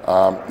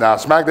 Now,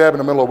 smack dab in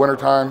the middle of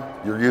wintertime,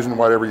 you're using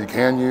whatever you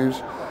can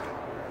use.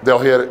 They'll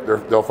hit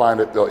it, they'll find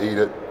it, they'll eat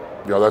it.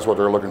 That's what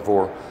they're looking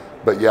for.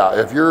 But yeah,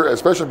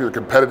 especially if you're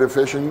competitive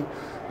fishing,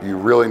 you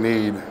really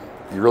need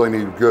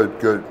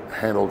good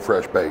handled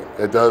fresh bait.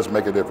 It does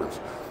make a difference.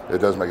 It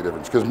does make a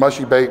difference, because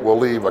mushy bait will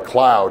leave a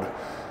cloud,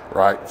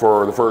 right,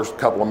 for the first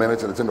couple of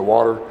minutes that it's in the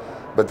water,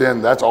 but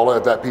then that's all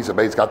that piece of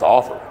bait's got to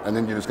offer, and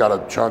then you just got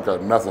a chunk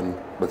of nothing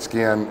but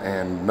skin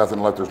and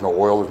nothing left. There's no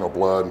oil, there's no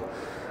blood,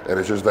 and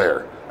it's just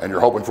there, and you're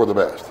hoping for the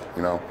best,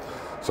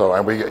 So,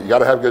 and you got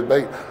to have good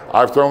bait.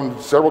 I've thrown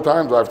several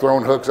times. I've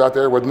thrown hooks out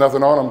there with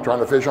nothing on them,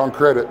 trying to fish on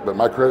credit, but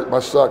my credit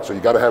must suck. So you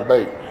got to have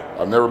bait.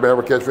 I've never been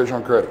able to catch fish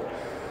on credit.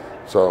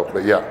 So,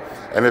 but yeah,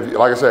 and if,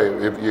 like I say,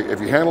 if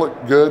you handle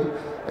it good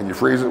and you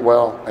freeze it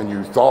well and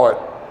you thaw it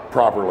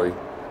properly,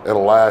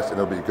 it'll last and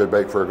it'll be good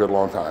bait for a good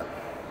long time.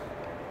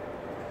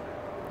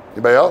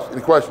 Anybody else?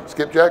 Any questions?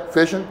 Skipjack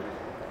fishing?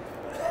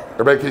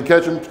 Everybody can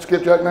catch them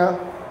skipjack now?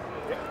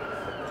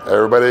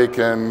 Everybody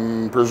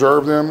can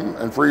preserve them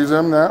and freeze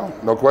them now?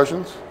 No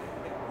questions?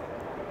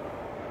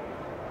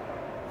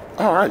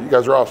 All right, you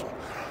guys are awesome.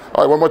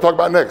 All right, what am I talking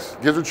about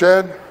next? Gizzard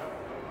shad?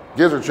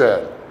 Gizzard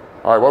shad.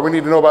 All right, what we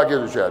need to know about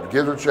gizzard shad.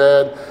 Gizzard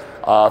shad,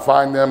 I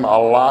find them a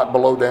lot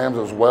below dams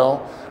as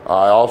well.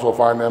 I also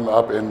find them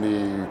up in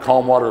the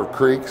calm water of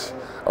creeks,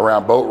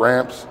 around boat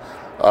ramps,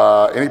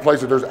 any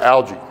place that there's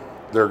algae.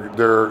 Their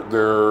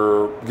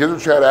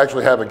gizzard shad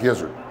actually have a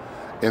gizzard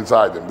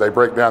inside them. They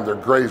break down, they're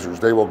grazers.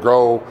 They will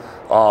grow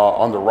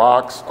on the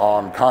rocks,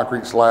 on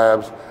concrete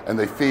slabs, and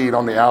they feed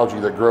on the algae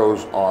that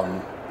grows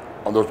on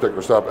those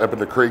particular stuff, up in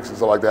the creeks and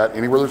stuff like that.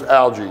 Anywhere there's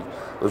algae,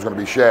 there's gonna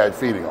be shad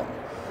feeding on them.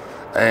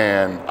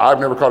 And I've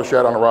never caught a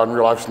shad on a rod and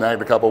reel. I've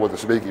snagged a couple with a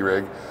sabiki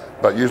rig,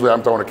 but usually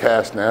I'm throwing a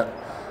cast net.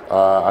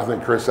 I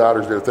think Chris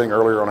Souders did a thing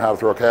earlier on how to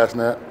throw a cast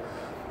net.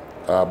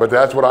 But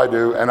that's what I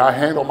do, and I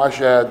handle my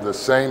shad the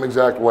same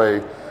exact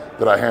way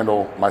that I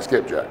handle my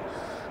skipjack.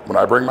 When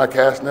I bring my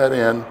cast net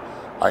in,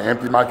 I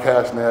empty my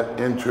cast net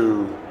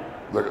into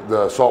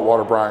the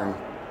saltwater brine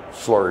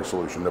slurry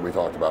solution that we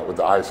talked about with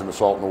the ice and the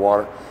salt and the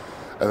water,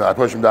 and then I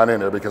push them down in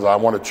there because I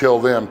want to chill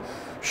them.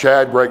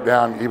 Shad break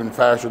down even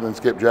faster than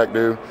skipjack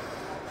do.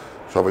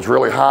 So if it's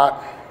really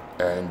hot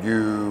and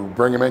you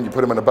bring them in, you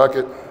put them in a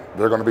bucket,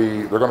 they're going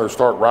to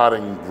start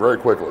rotting very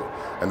quickly,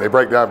 and they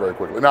break down very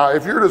quickly. Now,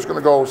 if you're just going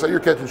to go, say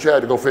you're catching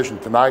shad to go fishing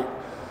tonight,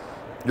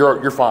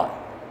 you're fine.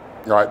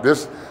 All right,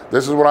 this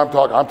is what I'm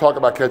talking. I'm talking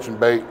about catching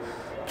bait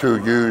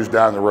to use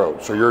down the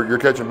road. So you're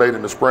catching bait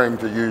in the spring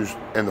to use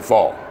in the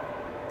fall,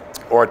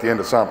 or at the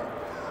end of summer,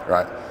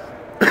 right?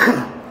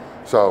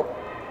 So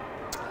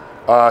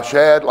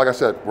shad, like I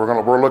said,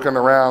 we're looking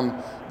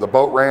around the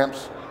boat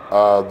ramps,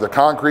 the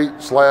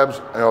concrete slabs,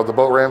 the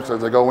boat ramps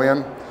as they go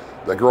in.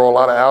 They grow a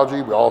lot of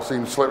algae. We all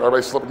seen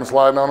everybody slipping and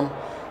sliding on them.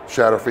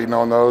 Shad are feeding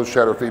on those.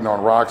 Shad are feeding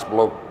on rocks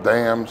below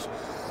dams.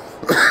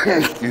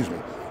 Excuse me.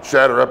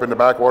 Shad are up in the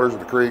backwaters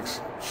of the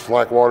creeks,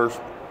 slack waters.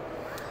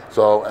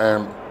 So,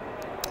 and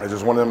it's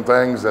just one of them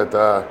things that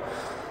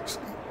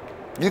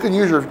you can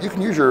use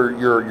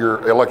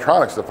your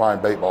electronics to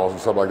find bait balls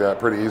and stuff like that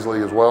pretty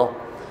easily as well.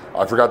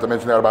 I forgot to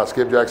mention that about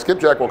skipjack.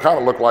 Skipjack will kind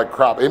of look like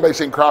crappie. Anybody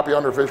seen crappie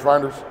on their fish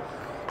finders?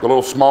 The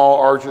little small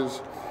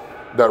arches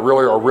that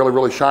really are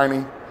really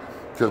shiny.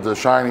 Because the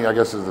shiny, I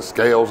guess, is the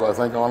scales, I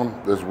think, on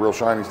them. There's real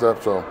shiny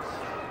stuff. So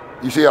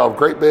you see how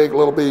great big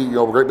little B,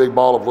 a great big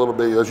ball of little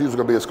B, there's usually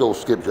going to be a school of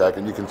skipjack,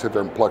 and you can sit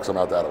there and pluck some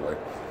out that way.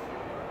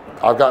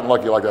 I've gotten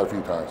lucky like that a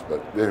few times,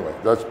 but anyway,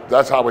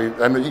 that's how we,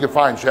 and you can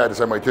find shad the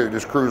same way too.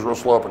 Just cruise real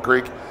slow up a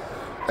creek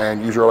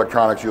and use your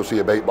electronics. You'll see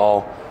a bait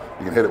ball.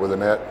 You can hit it with a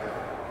net.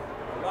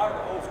 A lot of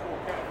the old school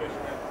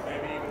catfishermen,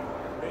 maybe even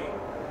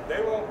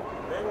they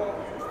won't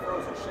use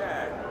frozen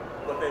shad,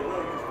 but they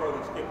will use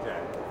frozen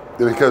skipjack.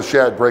 Because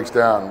shad breaks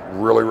down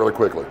really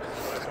quickly.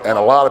 And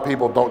a lot of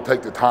people don't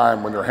take the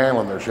time when they're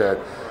handling their shad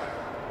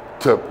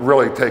to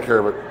really take care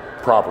of it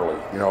properly.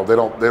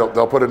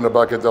 They'll put it in a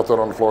bucket, they'll throw it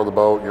on the floor of the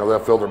boat, they'll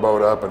fill their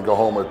boat up and go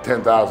home with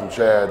 10,000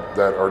 shad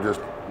that are just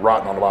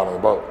rotting on the bottom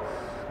of the boat.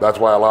 That's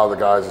why a lot of the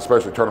guys,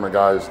 especially tournament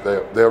guys,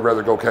 they'll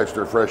rather go catch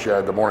their fresh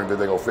shad the morning that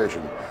they go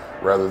fishing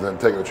rather than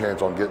taking a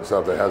chance on getting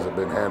stuff that hasn't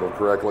been handled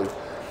correctly.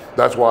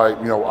 That's why,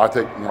 when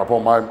I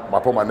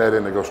pull my net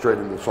in, they go straight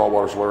into the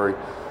saltwater slurry,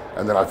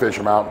 and then I fish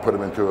them out and put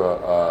them into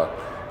a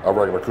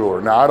regular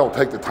cooler. Now, I don't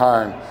take the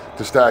time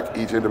to stack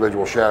each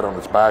individual shad on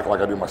its back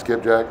like I do my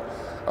skipjack.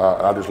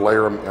 I just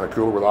layer them in a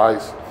cooler with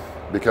ice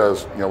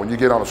because, when you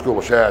get on a school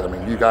of shad,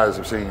 you guys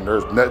have seen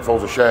there's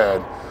netfuls of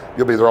shad.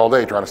 You'll be there all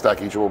day trying to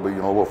stack each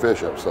little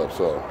fish up stuff.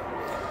 So,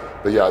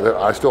 but yeah,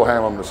 I still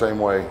handle them the same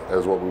way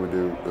as what we would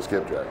do the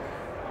skipjack.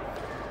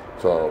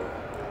 So,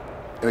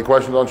 any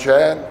questions on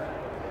shad?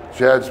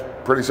 Shad's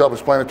pretty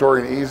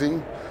self-explanatory and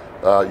easy.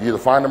 You either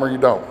find them or you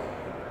don't.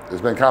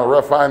 It's been kind of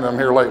rough finding them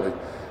here lately,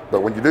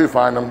 but when you do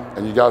find them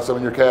and you got some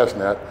in your cast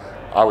net,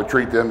 I would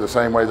treat them the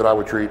same way that I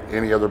would treat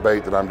any other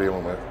bait that I'm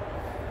dealing with.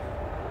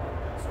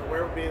 So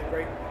where would be a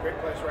great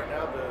place right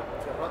now to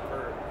hunt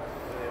for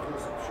the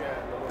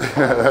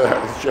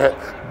elusive shad?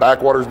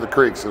 Backwaters of the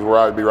creeks is where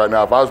I'd be right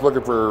now. If I was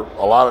looking for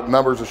a lot of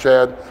numbers of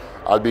shad,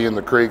 I'd be in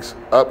the creeks,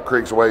 up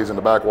creeks a ways in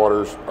the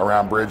backwaters,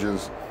 around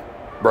bridges,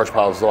 brush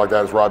piles, stuff like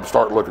that is where I'd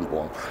start looking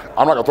for them.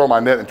 I'm not gonna throw my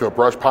net into a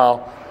brush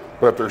pile,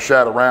 but if there's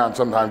shad around,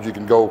 sometimes you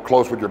can go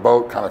close with your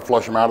boat, kind of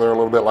flush them out of there a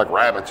little bit like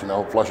rabbits,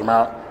 flush them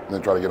out, and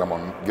then try to get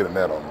a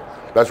net on them.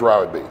 That's where I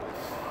would be.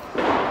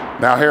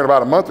 Now here in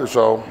about a month or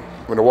so,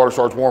 when the water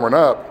starts warming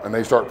up and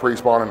they start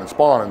pre-spawning and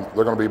spawning,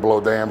 they're gonna be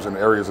below dams in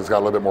areas that's got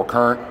a little bit more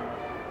current.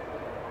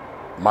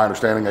 My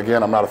understanding,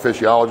 again, I'm not a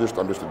fishiologist,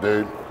 I'm just a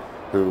dude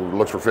who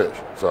looks for fish.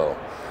 So,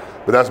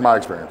 but that's my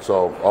experience.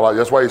 So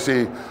that's why you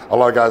see a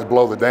lot of guys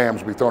below the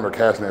dams be throwing their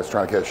cast nets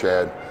trying to catch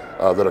shad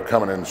that are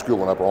coming in and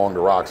schooling up along the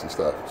rocks and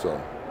stuff.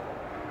 So,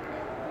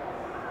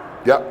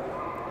 yep,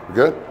 we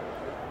good?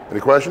 Any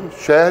questions?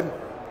 Shad?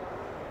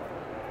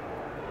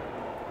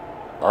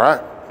 All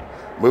right,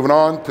 moving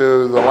on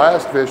to the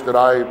last fish that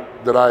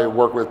I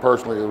work with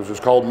personally. It was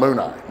just called moon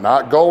eye,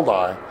 not gold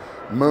eye,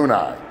 moon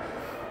eye.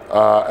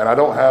 And I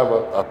don't have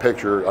a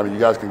picture. You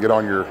guys can get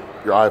on your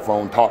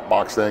iPhone talk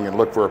box thing and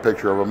look for a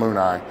picture of a moon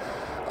eye.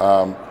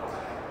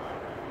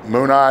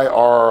 Moon eye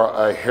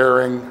are a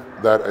herring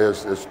that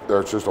is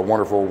just a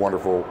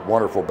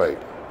wonderful bait.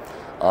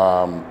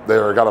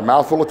 They've got a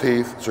mouthful of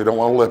teeth, so you don't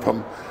want to lip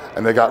them,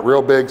 and they got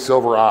real big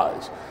silver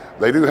eyes.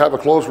 They do have a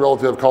close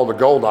relative called the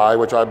gold eye,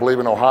 which I believe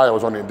in Ohio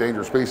is on the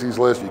endangered species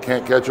list. You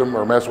can't catch them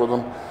or mess with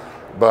them,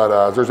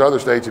 but there's other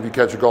states, if you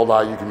catch a gold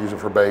eye, you can use it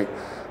for bait.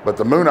 But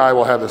the moon eye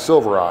will have the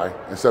silver eye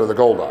instead of the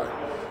gold eye.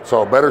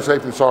 So better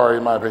safe than sorry,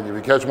 in my opinion.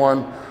 If you catch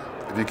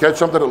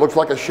something that looks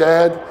like a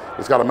shad,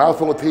 it's got a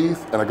mouthful of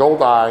teeth and a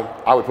gold eye,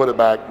 I would put it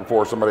back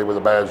before somebody with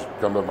a badge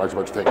comes up and makes a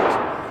bunch of tickets.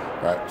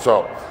 Right?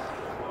 So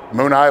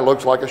moon eye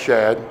looks like a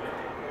shad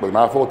with a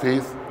mouthful of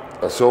teeth,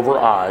 a silver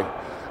eye,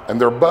 and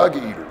they're bug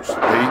eaters. They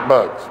eat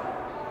bugs.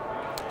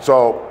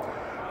 So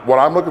what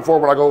I'm looking for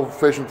when I go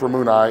fishing for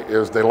mooneye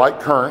is they like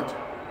current,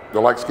 they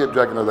like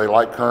skipjacking, or they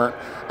like current,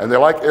 and they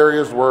like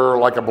areas where,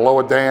 like below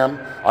a dam.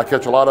 I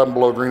catch a lot of them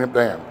below Greenup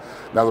Dam.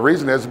 Now the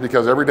reason is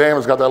because every dam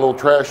has got that little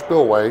trash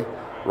spillway,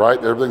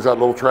 right? Everything's got a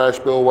little trash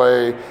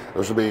spillway.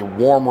 There's gonna be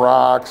warm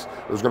rocks.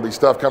 There's gonna be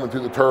stuff coming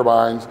through the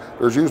turbines.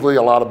 There's usually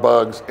a lot of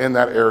bugs in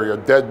that area,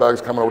 dead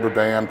bugs coming over the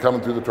dam,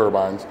 coming through the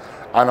turbines.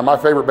 I know my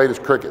favorite bait is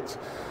crickets.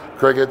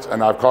 Crickets,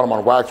 and I've caught them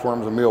on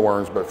waxworms and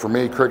mealworms, but for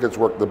me, crickets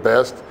work the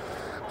best.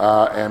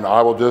 And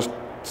I will just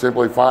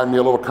simply find me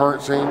a little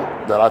current seam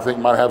that I think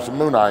might have some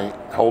mooneye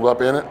hold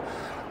up in it.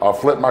 I'll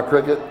flip my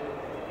cricket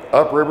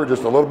upriver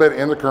just a little bit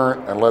in the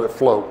current and let it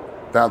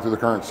float down through the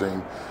current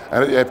seam.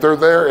 And if they're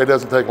there, it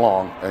doesn't take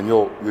long, and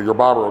your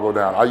bobber will go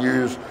down. I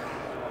use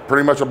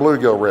pretty much a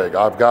bluegill rig.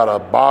 I've got a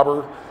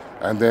bobber,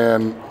 and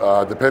then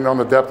depending on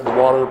the depth of the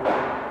water,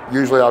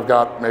 usually I've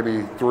got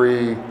maybe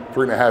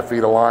 3.5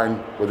 feet of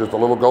line with just a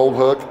little gold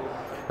hook,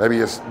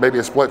 maybe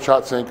a split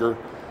shot sinker,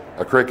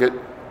 a cricket,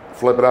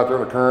 flip it out there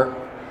in the current,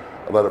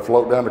 let it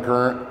float down the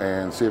current,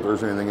 and see if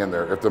there's anything in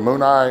there. If the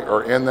mooneye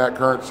are in that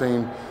current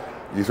seam,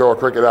 you throw a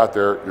cricket out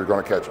there, you're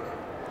going to catch them.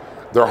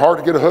 They're hard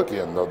to get a hook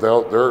in, though.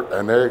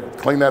 They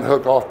clean that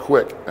hook off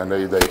quick, and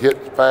they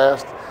hit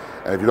fast.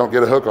 And if you don't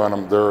get a hook on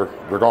them, they're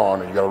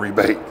gone, and you got to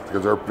rebait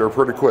because they're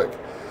pretty quick.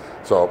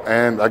 So,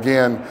 and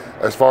again,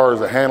 as far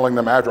as handling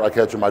them after I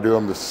catch them, I do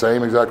them the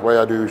same exact way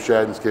I do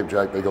shad and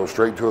skipjack. They go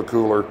straight to a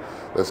cooler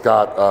that's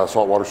got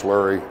saltwater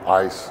slurry,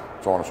 ice,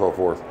 so on and so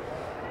forth.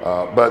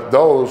 But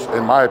those,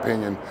 in my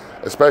opinion,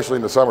 especially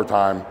in the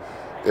summertime,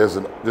 is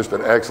just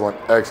an excellent,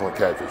 excellent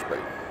catfish bait.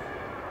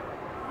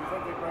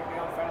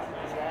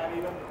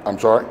 I'm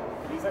sorry?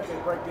 Do you think they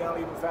break down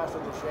even faster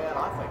than shad?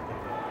 I think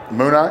they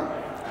do. Mooneye?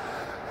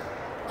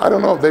 I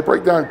don't know if they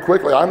break down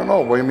quickly. I don't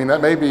know. I mean,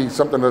 that may be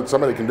something that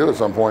somebody can do at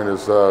some point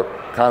is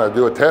kind of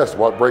do a test,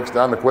 what breaks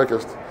down the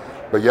quickest.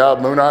 But yeah,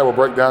 mooneye will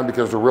break down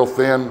because they're real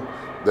thin.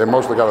 They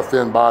mostly got a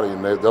thin body,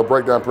 and they'll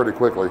break down pretty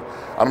quickly.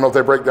 I don't know if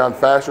they break down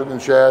faster than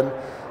shad,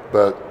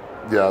 but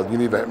yeah, you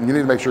need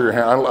to make sure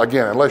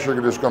again, unless you're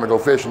just going to go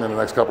fishing in the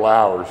next couple of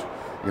hours,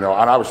 and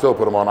I would still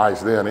put them on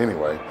ice then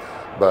anyway.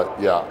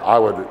 But yeah,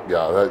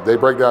 they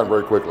break down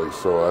very quickly.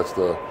 So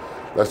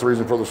that's the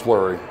reason for the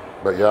slurry.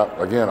 But yeah,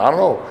 again, I don't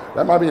know.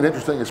 That might be an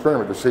interesting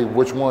experiment to see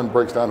which one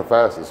breaks down the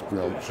fastest.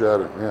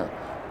 Shad. Yeah.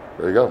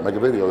 There you go. Make a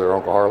video there,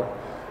 Uncle Harley.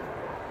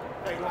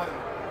 Hey,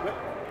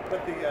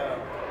 with the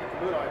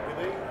mooneye,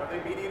 are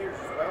they meat eaters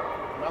as well?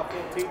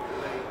 Mouthful teeth?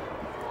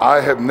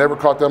 I have never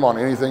caught them on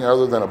anything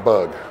other than a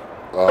bug,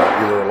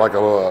 either like a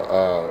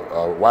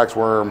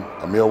waxworm,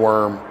 a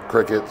mealworm,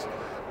 crickets.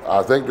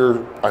 I think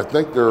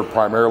they're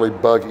primarily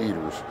bug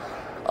eaters.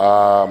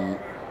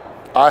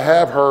 I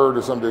have heard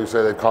of some dudes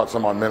say they've caught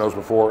some on minnows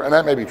before, and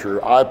that may be true.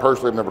 I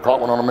personally have never caught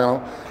one on a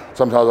minnow.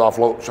 Sometimes I'll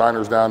float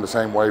shiners down the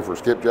same way for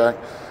skipjack.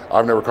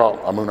 I've never caught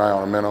a mooneye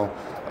on a minnow,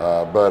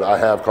 but I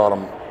have caught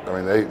them.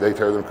 I mean, they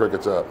tear them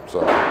crickets up.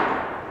 So.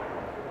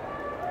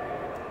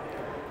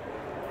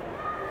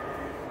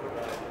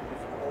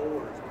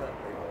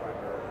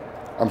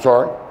 I'm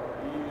sorry?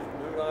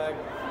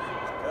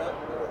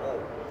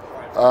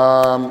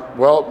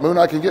 Well,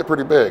 mooneye can get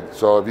pretty big.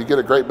 So if you get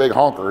a great big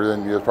honker,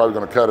 then you're probably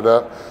going to cut it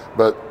up.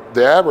 But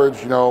the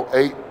average,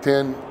 8,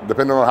 10,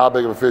 depending on how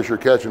big of a fish you're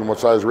catching and what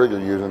size rig you're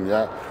using,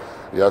 yeah.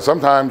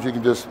 Sometimes you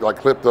can just like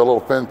clip the little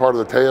fin part of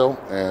the tail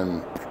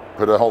and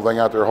put the whole thing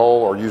out there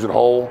whole, or use it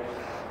whole.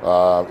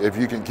 If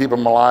you can keep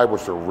them alive,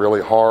 which are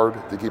really hard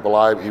to keep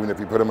alive, even if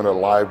you put them in a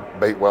live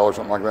bait well or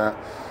something like that,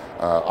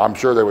 I'm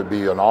sure they would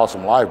be an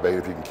awesome live bait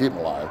if you can keep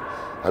them alive.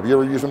 Have you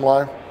ever used them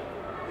live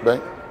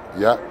bait?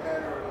 Yeah.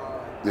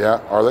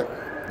 Yeah, are they?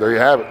 There you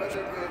have it.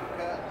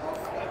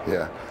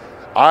 Yeah.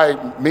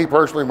 Me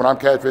personally, when I'm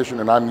catfishing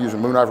and I'm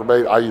using mooneye for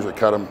bait, I usually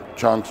cut them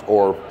chunks,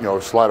 or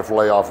slide a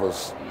fillet off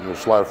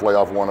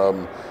one of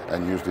them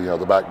and use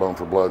the backbone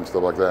for blood and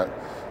stuff like that.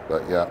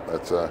 But yeah,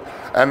 that's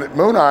and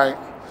mooneye.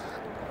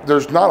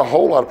 There's not a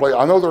whole lot of play.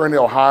 I know they're in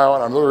the Ohio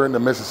and I know they're in the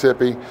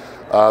Mississippi.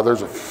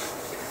 There's a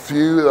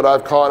few that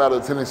I've caught out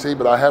of Tennessee,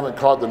 but I haven't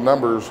caught the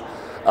numbers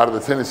out of the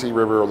Tennessee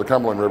River or the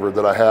Cumberland River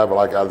that I have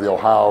like out of the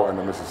Ohio and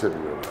the Mississippi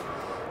River.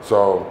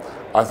 So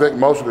I think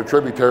most of the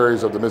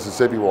tributaries of the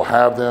Mississippi will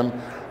have them,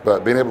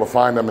 but being able to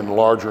find them in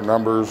larger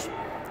numbers,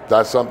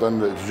 that's something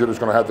that you're just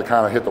going to have to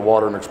kind of hit the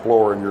water and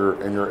explore in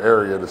your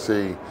area to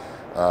see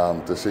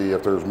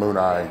if there's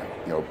mooneye,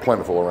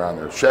 plentiful around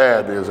there.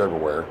 Shad is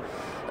everywhere,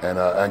 and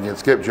again,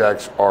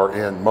 skipjacks are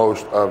in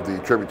most of the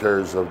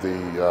tributaries of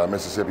the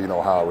Mississippi and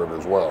Ohio River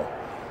as well.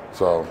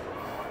 So,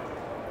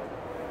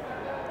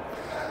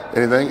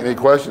 any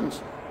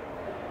questions?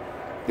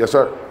 Yes,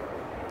 sir.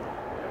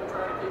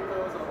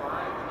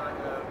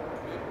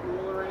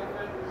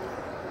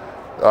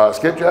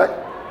 Skipjack?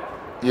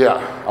 Yeah,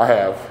 I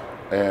have,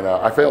 and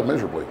I failed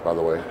miserably, by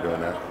the way,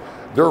 doing that.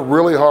 They're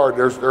really hard.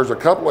 There's a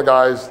couple of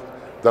guys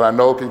that I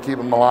know can keep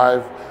them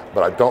alive,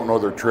 but I don't know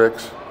their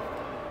tricks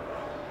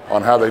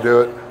on how they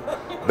do it.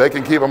 They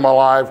can keep them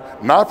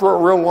alive, not for a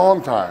real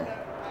long time,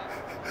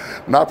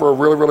 not for a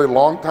really, really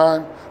long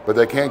time, but but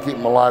they can keep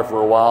them alive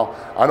for a while.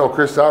 I know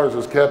Chris Souders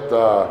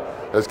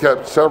has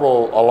kept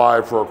several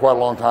alive for quite a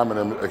long time in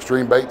them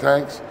extreme bait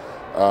tanks,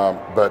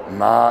 but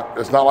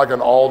it's not like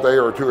an all day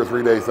or 2 or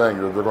 3 day thing.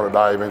 They're going to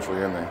die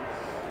eventually in there.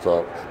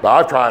 So, but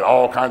I've tried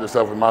all kinds of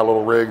stuff with my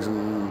little rigs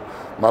and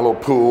my little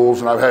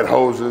pools, and I've had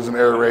hoses and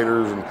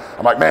aerators, and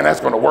I'm like, man, that's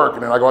going to work.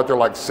 And then I go out there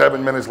like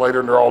 7 minutes later,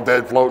 and they're all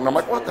dead floating. I'm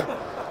like, what the?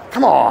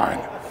 Come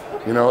on,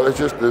 you know, it's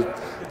just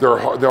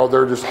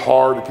they're just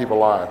hard to keep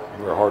alive.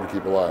 They're hard to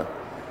keep alive.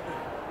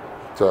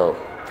 So,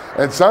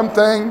 and some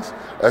things,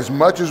 as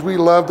much as we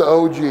love the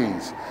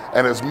OGs,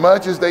 and as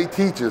much as they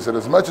teach us, and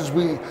as much as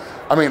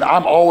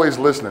I'm always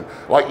listening.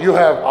 Like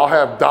I'll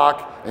have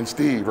Doc and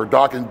Steve, or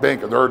Doc and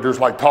Bink, and they're just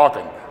like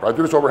talking, right?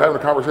 They're just over having a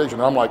conversation,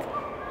 and I'm like,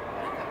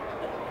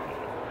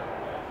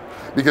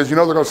 because you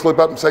know they're going to slip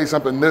up and say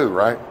something new,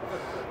 right?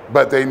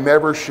 But they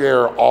never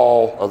share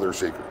all of their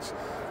secrets.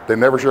 They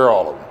never share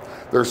all of them.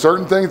 There are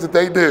certain things that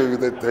they do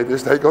that they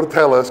just ain't going to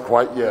tell us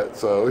quite yet.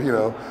 So, you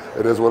know,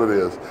 it is what it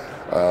is.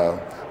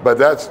 But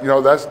that's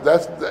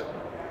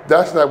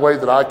that way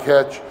that I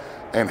catch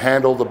and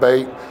handle the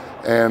bait.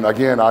 And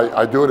again,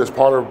 I do it as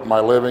part of my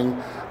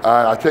living.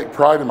 I take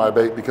pride in my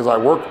bait because I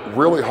work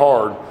really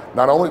hard,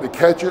 not only to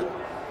catch it,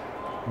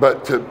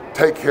 but to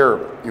take care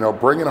of it. You know,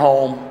 bring it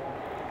home,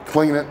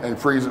 clean it, and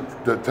freeze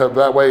it.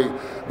 That way,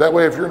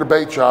 if you're in a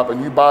bait shop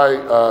and you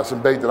buy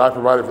some bait that I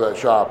provided for that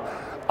shop,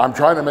 I'm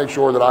trying to make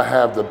sure that I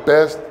have the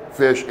best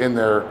fish in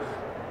there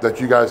that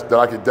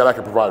I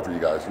can provide for you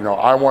guys. You know,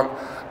 I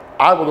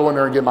will go in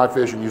there and get my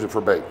fish and use it for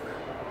bait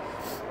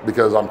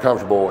because I'm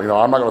comfortable. You know,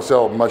 I'm not going to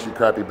sell mushy,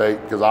 crappy bait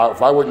because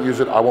if I wouldn't use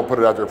it, I won't put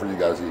it out there for you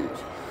guys to use.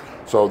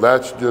 So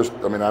that's just,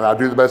 and I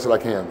do the best that I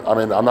can.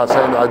 I'm not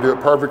saying that I do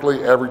it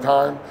perfectly every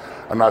time.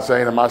 I'm not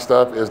saying that my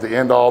stuff is the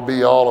end all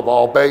be all of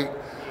all bait.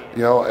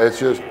 You know, it's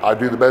just, I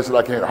do the best that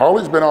I can.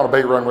 Harley's been on a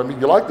bait run with me.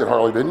 You liked it,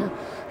 Harley, didn't you?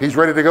 He's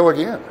ready to go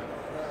again.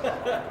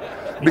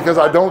 Because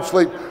I don't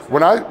sleep.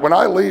 When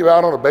I leave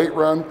out on a bait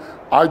run,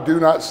 I do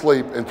not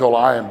sleep until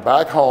I am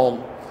back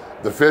home.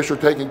 The fish are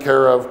taken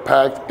care of,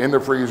 packed in the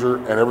freezer,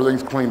 and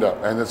everything's cleaned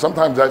up. And then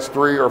sometimes that's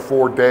 3 or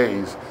 4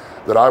 days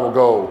that I will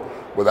go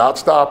without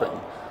stopping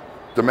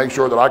to make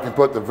sure that I can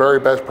put the very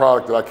best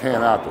product that I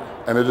can out there.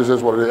 And it just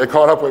is what it is. It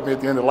caught up with me at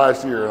the end of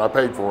last year, and I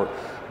paid for it.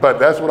 But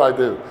that's what I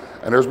do.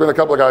 And there's been a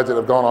couple of guys that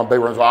have gone on bait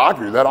runs. Well, I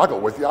can do that. I'll go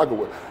with you. I'll go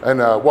with you.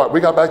 And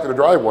we got back to the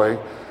driveway,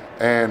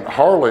 and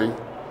Harley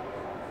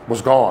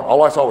was gone.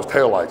 All I saw was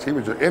taillights. He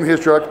was just in his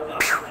truck,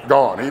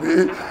 gone.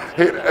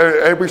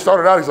 And we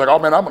started out, he's like, oh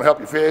man, I'm gonna help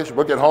you fish.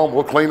 We'll get home,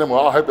 we'll clean them,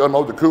 I'll help you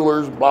unload the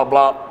coolers, blah,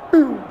 blah,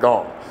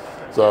 gone.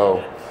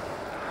 So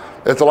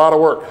it's a lot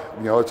of work,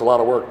 you know, it's a lot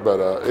of work, but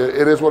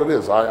it is what it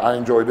is. I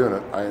enjoy doing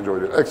it. I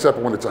enjoy it, except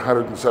when it's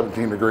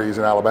 117 degrees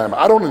in Alabama.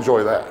 I don't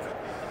enjoy that,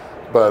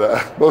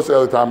 but most of the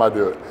other time I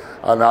do it.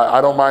 And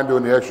I don't mind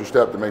doing the extra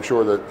step to make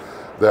sure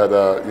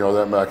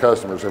that my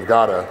customers have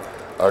got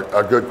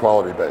a good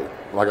quality bait.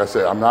 Like I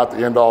said, I'm not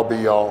the end all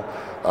be all.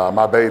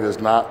 My bait is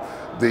not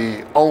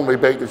the only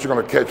bait that you're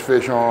going to catch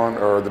fish on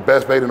or the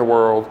best bait in the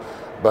world,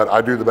 but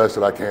I do the best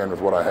that I can with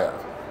what I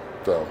have.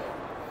 So,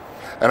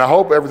 and I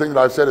hope everything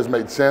that I've said has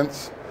made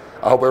sense.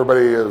 I hope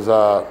everybody is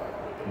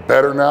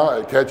better now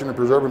at catching and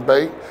preserving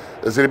bait.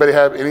 Does anybody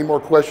have any more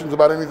questions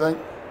about anything?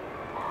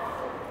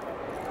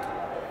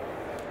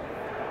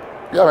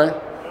 Yeah, man.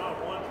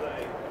 One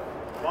thing.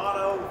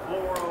 Mono,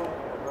 fluoro,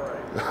 or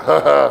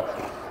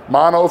braid?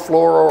 Mono,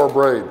 fluoro, or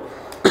braid?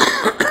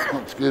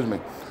 Excuse me.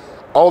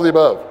 All of the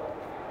above.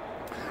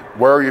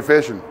 Where are you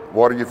fishing?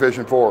 What are you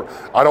fishing for?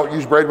 I don't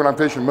use braid when I'm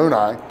fishing moon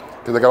eye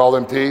because they got all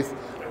them teeth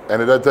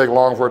and it doesn't take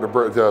long for it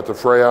to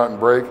fray out and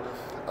break.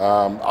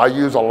 I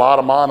use a lot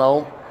of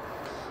mono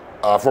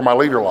for my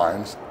leader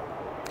lines.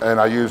 And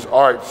I use,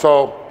 all right,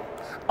 so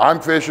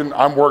I'm fishing,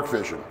 I'm work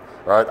fishing,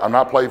 right? I'm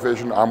not play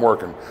fishing, I'm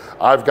working.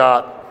 I've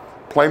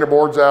got planer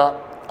boards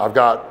out, I've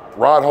got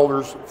rod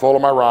holders full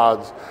of my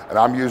rods, and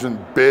I'm using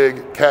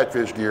big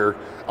catfish gear.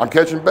 I'm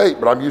catching bait,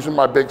 but I'm using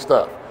my big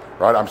stuff,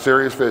 right? I'm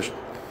serious fishing.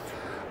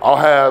 I'll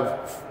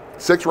have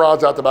 6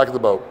 rods out the back of the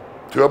boat.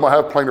 2 of them will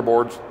have planer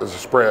boards as a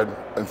spread,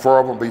 and 4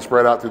 of them will be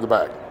spread out through the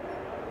back.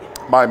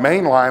 My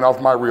main line off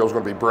my reel is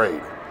going to be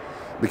braid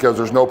because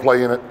there's no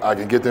play in it. I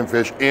can get them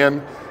fish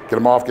in, get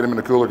them off, get them in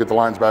the cooler, get the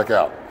lines back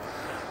out.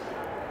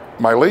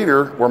 My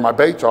leader, where my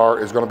baits are,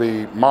 is going to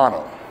be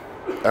mono.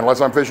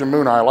 Unless I'm fishing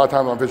moon eye, a lot of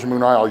times when I'm fishing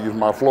moon eye, I'll use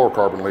my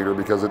fluorocarbon leader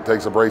because it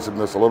takes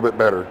abrasiveness a little bit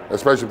better,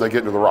 especially if they get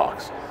into the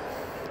rocks.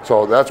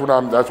 So that's what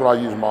I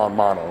use on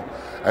mono.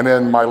 And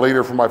then my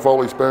leader for my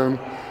Foley spoon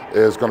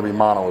is going to be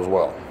mono as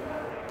well.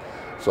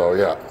 So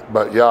yeah,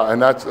 but yeah, and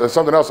that's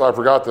something else I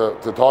forgot to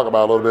talk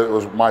about a little bit. It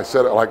was my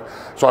setup. Like,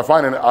 so I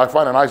find a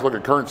nice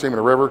looking current seam in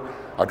the river.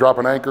 I drop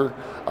an anchor,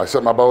 I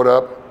set my boat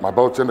up, my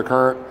boat's in the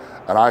current,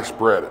 and I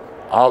spread it.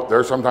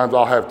 There's sometimes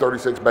I'll have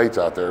 36 baits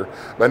out there.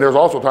 Then there's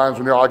also times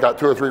when I got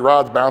 2 or 3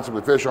 rods bouncing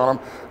with fish on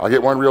them. I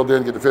get one reeled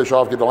in, get the fish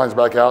off, get the lines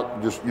back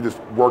out. You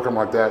just work them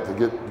like that to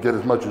get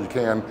as much as you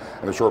can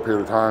in a short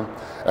period of time.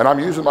 And I'm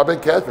using my big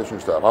catfishing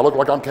stuff. I look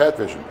like I'm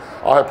catfishing.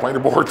 I'll have planer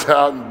boards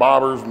out and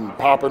bobbers and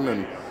popping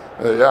and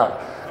yeah.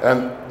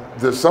 And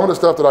some of the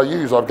stuff that I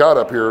use, I've got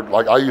up here,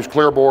 like I use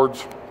clear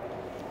boards.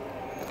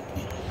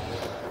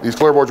 These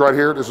clear boards right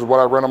here, this is what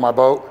I run on my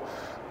boat.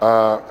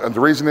 And the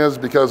reason is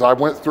because I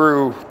went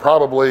through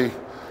probably,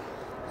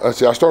 let's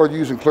see, I started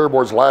using clear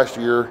boards last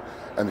year,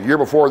 and the year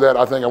before that,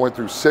 I think I went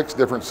through 6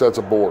 different sets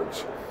of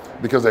boards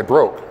because they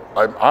broke.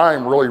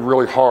 I'm really,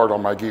 really hard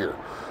on my gear.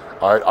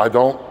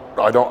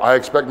 I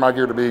expect my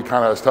gear to be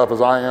kind of as tough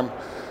as I am.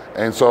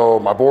 And so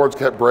my boards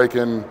kept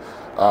breaking.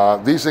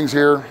 These things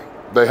here,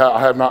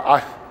 I'm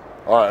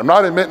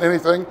not admitting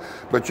anything,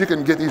 but you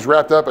can get these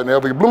wrapped up and they'll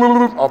be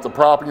off the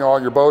prop,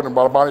 on your boat and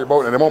bottom of your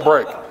boat, and it won't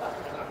break.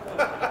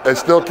 It's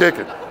still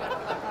kicking.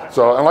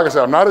 So, and like I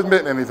said, I'm not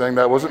admitting anything.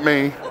 That wasn't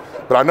me.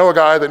 But I know a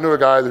guy that knew a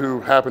guy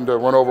who happened to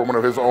run over one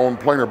of his own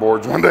planer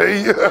boards one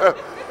day.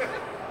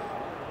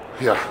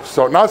 Yeah,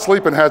 so not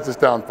sleeping has its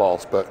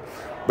downfalls, but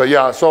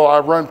yeah, so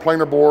I run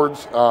planer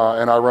boards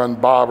and I run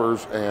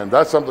bobbers, and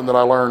that's something that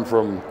I learned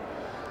from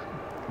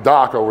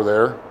Doc over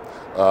there,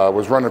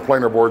 was running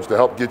planer boards to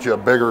help get you a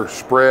bigger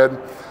spread.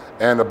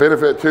 And the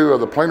benefit too of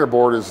the planer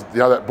board is,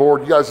 that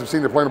board, you guys have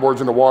seen the planer boards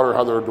in the water,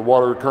 how the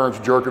water current's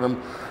jerking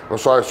them.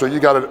 So you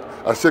got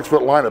a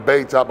 6-foot line of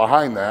baits out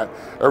behind that.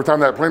 Every time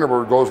that planer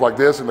board goes like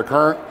this in the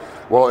current,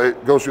 well,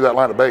 it goes through that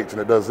line of baits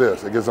and it does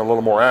this. It gives them a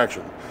little more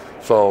action.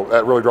 So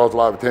that really draws a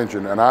lot of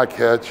attention, and I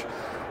catch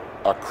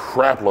a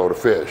crap load of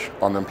fish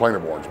on them planer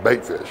boards,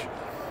 bait fish.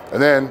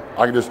 And then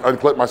I can just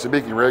unclip my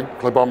sabiki rig,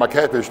 clip on my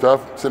catfish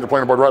stuff, send the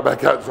planer board right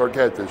back out and start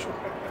catfishing.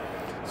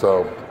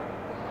 So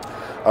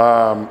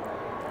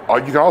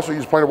you can also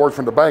use planer boards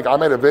from the bank. I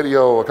made a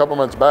video a couple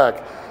months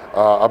back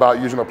about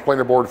using a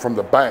planer board from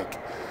the bank.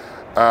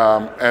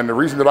 And the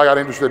reason that I got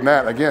interested in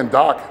that, again,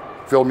 Doc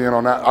filled me in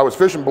on that. I was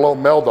fishing below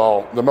the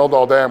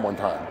Meldal Dam one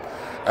time.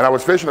 And I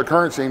was fishing a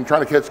current seam trying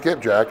to catch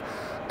skipjack,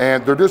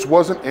 and there just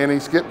wasn't any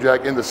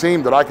skipjack in the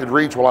seam that I could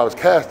reach while I was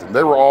casting.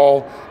 They were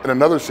all in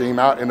another seam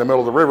out in the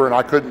middle of the river, and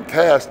I couldn't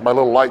cast my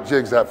little light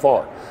jigs that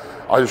far.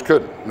 I just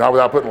couldn't, not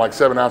without putting like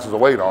 7 ounces of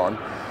weight on.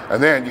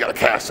 And then you gotta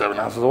cast 7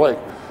 ounces of weight.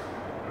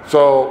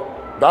 So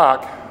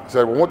Doc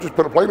said, well, why don't you just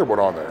put a planer board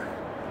on there?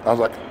 I was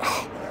like,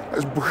 oh,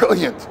 that's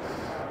brilliant.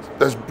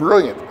 That's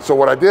brilliant. So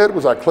what I did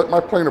was I clipped my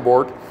planer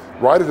board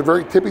right at the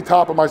very tippy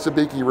top of my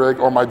sabiki rig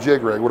or my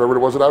jig rig, whatever it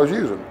was that I was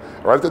using,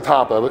 right at the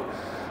top of it,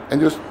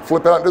 and just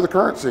flip it out into the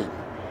current seam.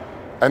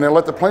 And then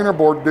let the planer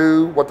board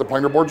do what the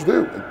planer boards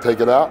do, and take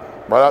it out,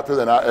 right out to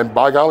the, and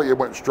by golly, it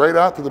went straight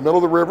out to the middle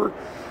of the river.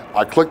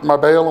 I clicked my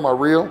bail on my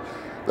reel.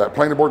 That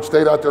planer board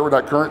stayed out there with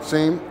that current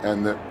seam,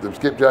 and the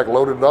skipjack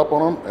loaded it up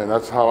on them, and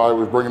that's how I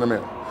was bringing them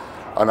in.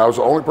 And I was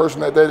the only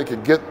person that day that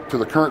could get to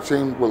the current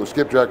seam where the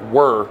skipjack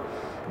were,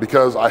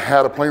 because I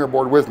had a planer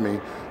board with me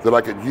that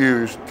I could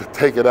use to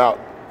take it out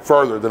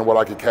further than what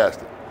I could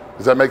cast it.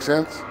 Does that make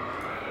sense?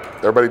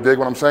 Everybody dig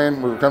what I'm saying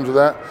when it comes to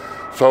that?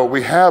 So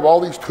we have all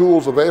these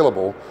tools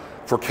available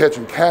for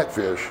catching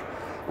catfish.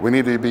 We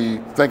need to be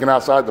thinking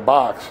outside the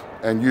box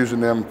and using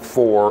them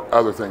for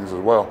other things as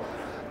well.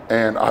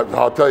 And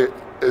I'll tell you,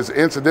 as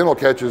incidental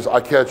catches, I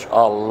catch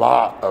a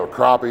lot of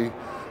crappie,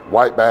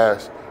 white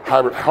bass,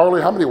 hybrid.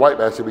 Harley, how many white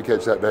bass did we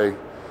catch that day?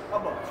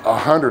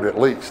 100 at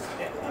least.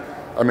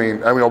 I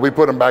mean, we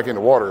put them back in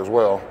the water as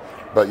well.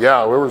 But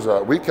yeah,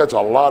 we catch a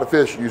lot of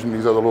fish using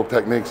these other little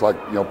techniques like,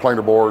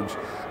 planer boards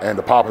and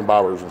the popping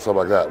bobbers and stuff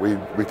like that.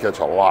 We catch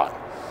a lot.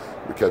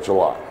 We catch a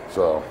lot.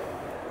 So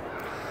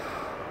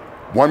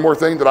one more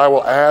thing that I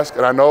will ask,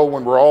 and I know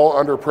when we're all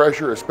under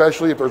pressure,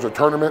 especially if there's a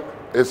tournament,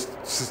 it's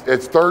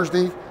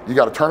Thursday, you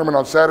got a tournament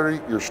on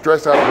Saturday, you're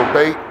stressed out over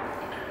bait,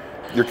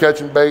 you're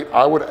catching bait,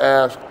 I would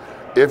ask,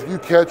 if you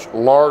catch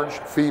large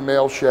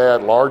female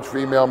shad, large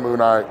female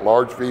moonite,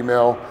 large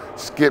female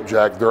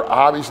skipjack, they're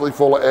obviously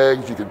full of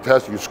eggs. You can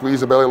test, you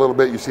squeeze the belly a little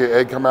bit, you see an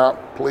egg come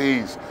out,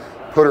 please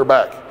put her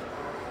back.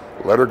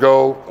 Let her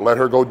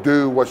go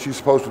do what she's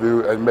supposed to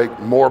do and make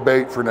more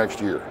bait for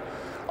next year.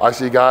 I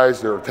see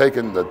guys that are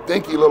taking the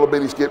dinky little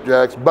bitty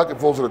skipjacks,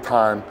 bucketfuls at a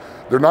time.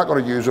 They're not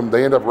going to use them,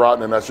 they end up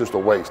rotting, and that's just a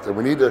waste. And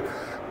we need to,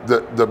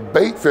 the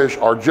bait fish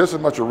are just as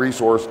much a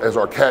resource as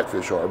our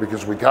catfish are,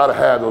 because we got to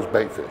have those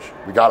bait fish.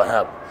 We got to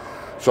have them.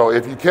 So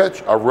if you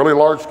catch a really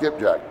large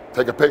skipjack,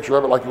 take a picture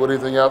of it like you would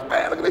anything else.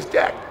 Man, look at this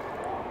jack.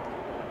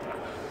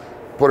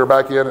 Put her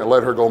back in and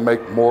let her go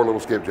make more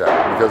little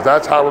skipjack, because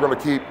that's how we're going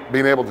to keep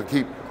being able to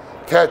keep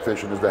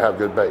catfishing, is to have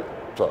good bait.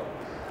 So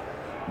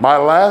my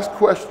last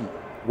question,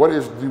 what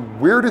is the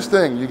weirdest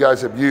thing you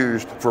guys have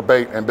used for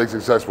bait and been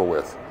successful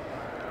with?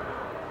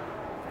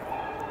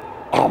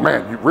 Oh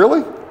man, you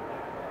really?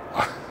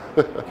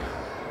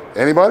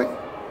 Anybody?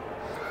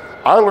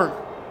 I learned.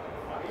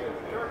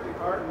 Turkey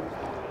heart.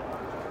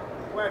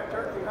 Went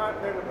turkey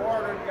hunting in the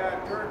morning,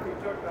 got turkey,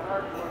 took the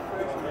heart of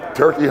a fish.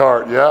 Turkey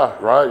heart, yeah,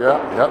 right,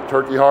 yeah,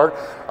 turkey heart.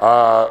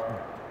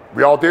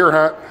 We all deer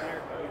hunt.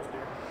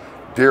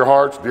 Deer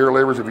hearts, deer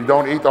livers. If you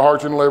don't eat the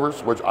hearts and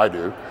livers, which I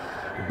do,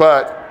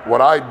 but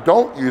what I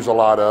don't use a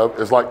lot of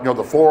is like,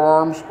 the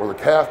forearms or the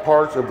calf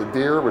parts of the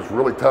deer, which is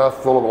really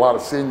tough, full of a lot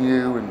of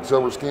sinew and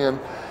silver skin.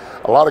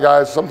 A lot of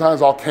guys,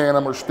 sometimes I'll can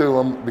them or stew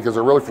them because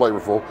they're really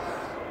flavorful,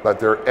 but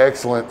they're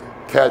excellent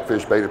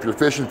catfish bait. If you're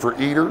fishing for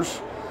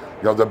eaters,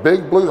 you know, the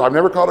big blues, I've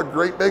never caught a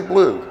great big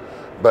blue,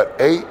 but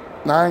 8,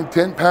 9,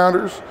 10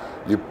 pounders,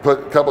 you put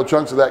a couple of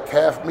chunks of that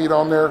calf meat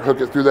on there,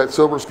 hook it through that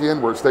silver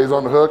skin where it stays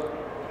on the hook.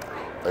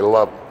 They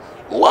love them.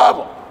 Love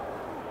them.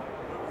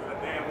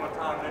 One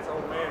time this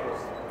old man was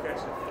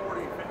catching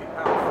 40,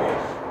 50-pound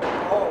fish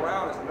all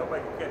around us and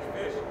nobody could catch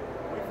fish.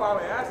 We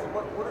finally asked him,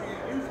 what are you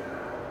using?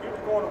 He was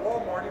going to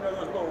Walmart, you know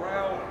those little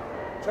round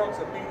chunks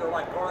of meat, they're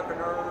like garlic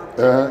and herbs.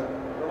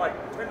 They're like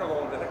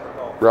tenderloins, I think they're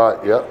called. Right,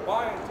 yep.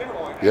 Buying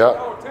tenderloins, yep.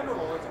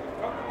 tenderloins, and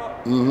cut them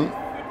up.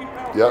 50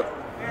 pounds.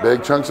 Yep,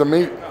 big chunks of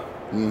meat.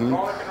 Garlic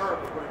and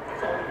herbs,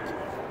 that's all we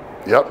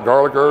use. Yep,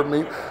 garlic herb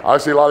meat. I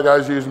see a lot of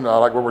guys using,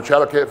 like when we're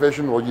shadow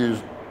catfishing, we'll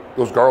use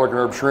those garlic and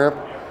herb shrimp,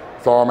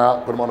 thaw them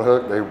out, put them on the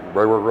hook. They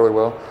work really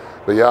well.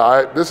 But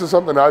yeah, this is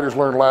something I just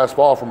learned last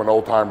fall from an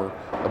old timer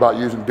about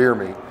using deer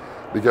meat,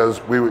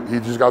 because he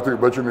just got through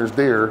butchering his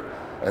deer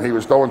and he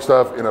was throwing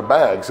stuff in a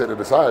bag, setting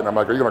it aside. And I'm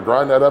like, are you going to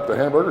grind that up to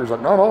hamburger? He's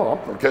like, no,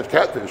 I'm going to catch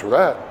catfish with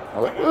that. I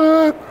was like,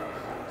 what?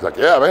 He's like,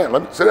 yeah,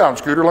 man, sit down,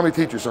 Scooter. Let me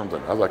teach you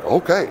something. I was like,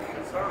 okay.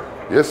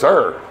 Yes,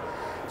 sir.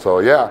 So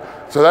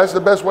yeah, so that's the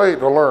best way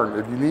to learn.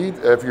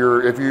 If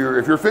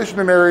you're fishing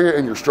in an area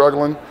and you're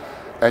struggling,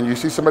 and you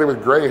see somebody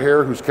with gray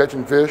hair who's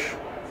catching fish,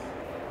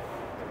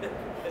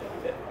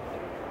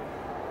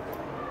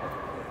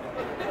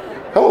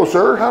 hello,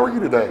 sir. How are you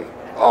today?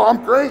 Oh,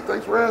 I'm great.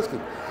 Thanks for asking.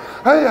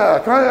 Hey,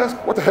 can I ask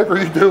what the heck are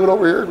you doing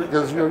over here?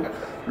 Because you're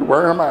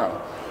wearing them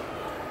out.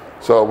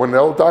 So when the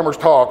old timers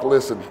talk,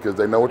 listen, because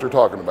they know what you're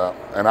talking about.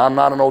 And I'm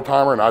not an old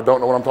timer, and I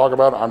don't know what I'm talking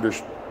about. I'm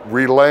just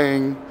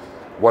relaying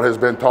what has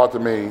been taught to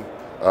me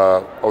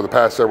over the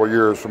past several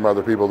years from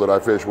other people that I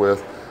fish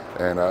with,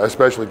 and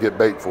especially get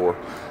bait for,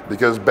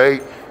 because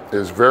bait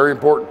is very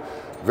important,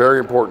 very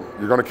important.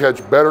 You're going to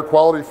catch better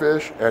quality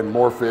fish and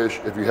more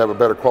fish if you have a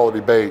better quality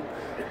bait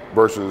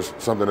versus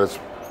something that's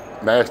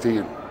nasty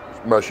and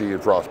mushy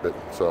and frostbitten.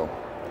 So,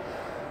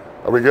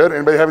 are we good?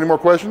 Anybody have any more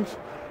questions?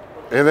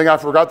 Anything I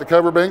forgot to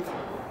cover, Bink?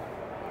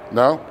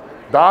 No?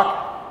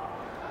 Doc?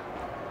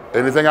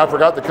 Anything I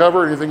forgot to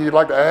cover? Anything you'd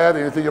like to add?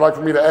 Anything you'd like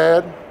for me to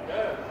add?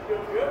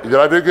 Did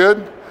I do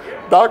good?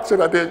 Doc said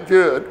I did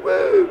good.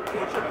 Woo.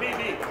 What's your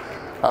PB?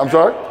 I'm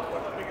sorry?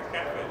 What's the biggest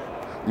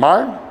catfish?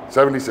 Mine?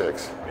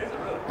 76. Is it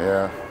really?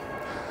 Yeah.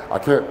 I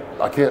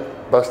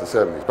can't bust the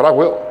 70s, but I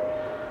will.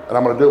 And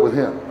I'm going to do it with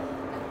him.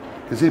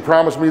 Because he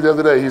promised me the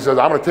other day, he says,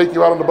 I'm going to take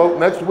you out on the boat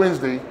next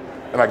Wednesday,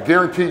 and I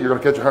guarantee you're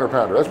going to catch a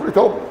 100-pounder. That's what he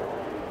told me.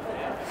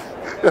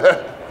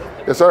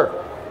 Yes, sir.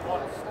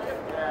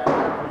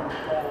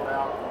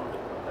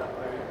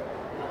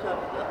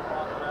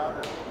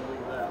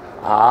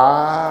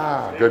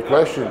 Ah, good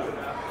question.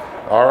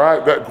 All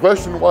right, that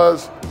question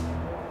was,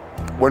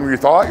 when you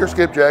thaw out your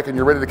skipjack and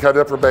you're ready to cut it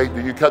up for bait,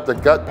 do you cut the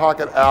gut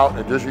pocket out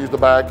and just use the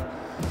back,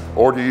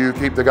 or do you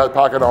keep the gut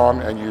pocket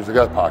on and use the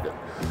gut pocket?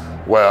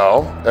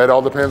 Well, it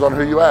all depends on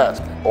who you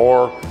ask.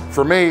 Or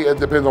for me, it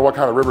depends on what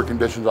kind of river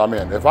conditions I'm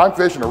in. If I'm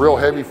fishing a real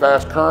heavy,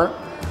 fast current,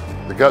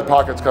 the gut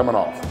pocket's coming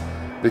off,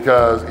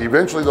 because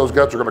eventually those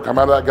guts are going to come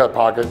out of that gut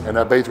pocket and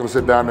that bait's going to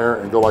sit down there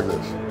and go like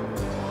this.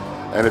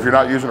 And if you're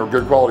not using a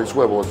good quality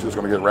swivel, it's just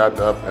going to get wrapped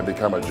up and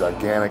become a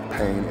gigantic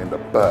pain in the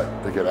butt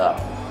to get out.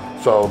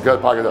 So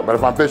gut pocket up. But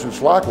if I'm fishing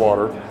slack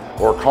water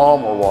or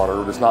calmer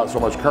water, it's not so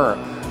much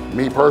current.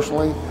 Me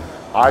personally,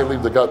 I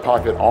leave the gut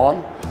pocket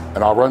on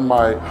and I'll run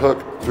my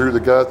hook through the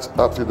guts,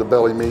 up through the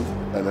belly meat,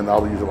 and then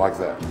I'll use it like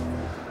that.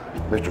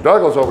 Mr.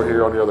 Douglas over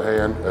here, on the other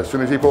hand, as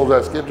soon as he pulls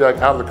that skipjack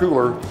out of the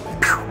cooler,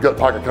 gut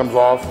pocket comes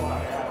off.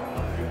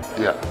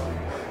 Yeah,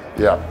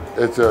 yeah.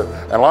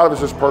 And a lot of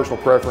it's just personal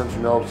preference.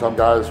 You know, some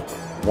guys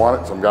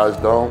want it, some guys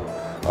don't.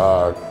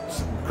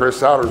 Chris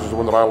Souders is the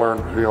one that I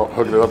learned, you know,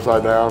 hooking it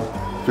upside down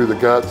through the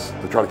guts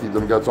to try to keep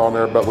them guts on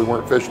there, but we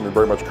weren't fishing in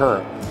very much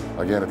current.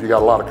 Again, if you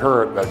got a lot of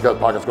current, that gut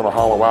pocket's going to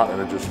hollow out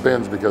and it just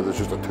spins because it's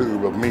just a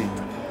tube of meat.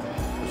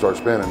 It starts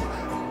spinning.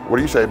 What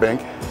do you say,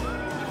 Bink?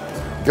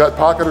 Gut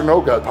pocket or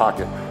no gut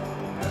pocket?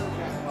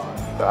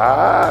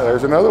 Ah,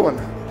 there's another one.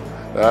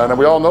 And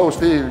we all know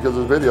Steve because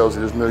of his videos.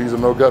 He's a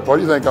no gut. What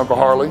do you think, Uncle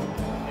Harley?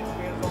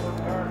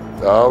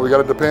 Oh,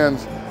 it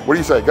depends. What do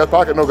you say? Gut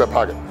pocket, no gut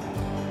pocket?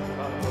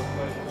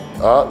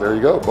 Oh, there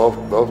you go. Both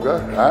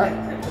good. All right.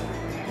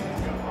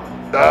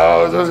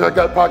 Oh, there's a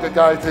gut pocket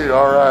guy too.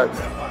 All right.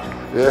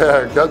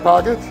 Yeah, gut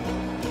pockets.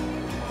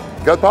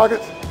 Gut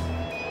pockets.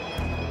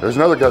 There's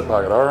another gut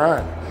pocket. All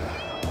right.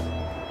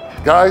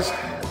 Guys,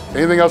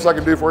 anything else I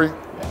can do for you?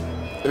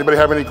 Anybody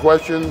have any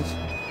questions,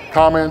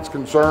 comments,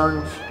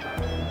 concerns?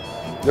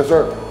 Yes,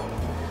 sir.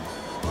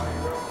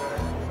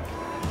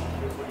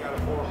 We got a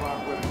 4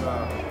 o'clock with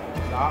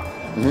Doc.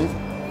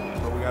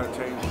 So we got to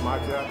change the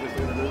mics out, just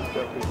introduce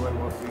people that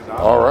want to see Doc.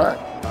 All right.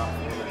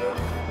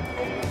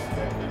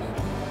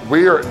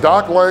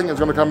 Doc Lang is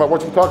going to come up.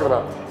 What's he talking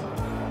about?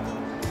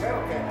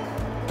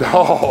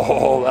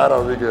 Oh,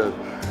 that'll be good.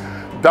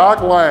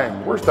 Doc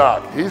Lang, where's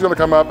Doc? He's going to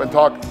come up and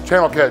talk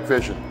channel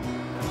catfishing.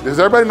 Does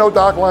everybody know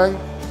Doc Lang?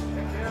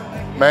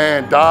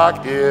 Man,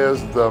 Doc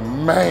is the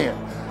man.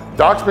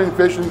 Doc's been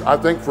fishing, I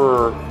think,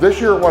 for this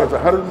year, what is it,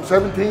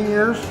 117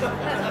 years?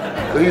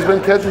 that he's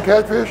been catching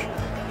catfish,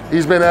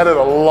 he's been at it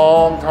a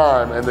long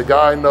time, and the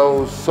guy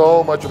knows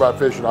so much about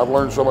fishing. I've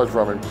learned so much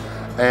from him.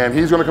 And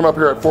he's gonna come up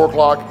here at 4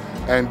 o'clock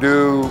and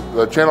do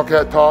the Channel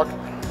Cat Talk.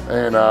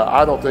 And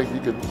I don't think you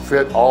could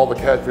fit all the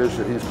catfish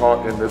that he's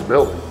caught in this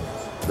building.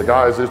 The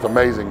guy is just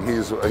amazing.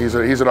 He's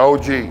an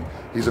OG.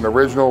 He's an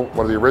original,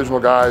 one of the original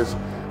guys,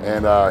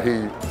 and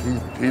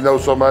he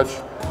knows so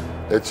much.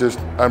 It's just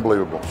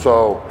unbelievable.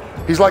 So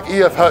he's like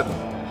E.F. Hutton.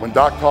 When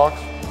Doc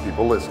talks,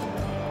 people listen.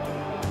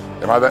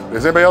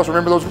 Does anybody else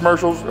remember those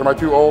commercials? Am I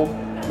too old?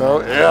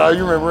 No? Yeah,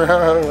 you remember.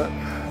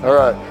 All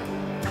right.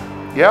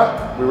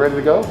 Yeah, we ready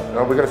to go?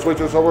 We're gonna switch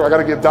this over. I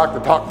gotta give Doc the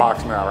talk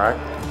box now, right?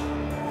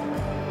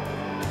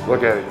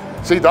 Look at it.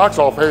 See, Doc's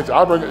all fancy.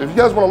 If you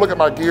guys wanna look at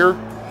my gear,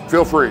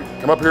 feel free.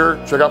 Come up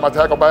here, check out my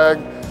tackle bag.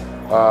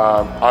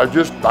 I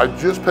just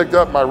picked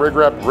up my rig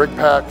wrap rig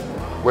pack,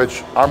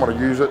 which I'm gonna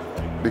use it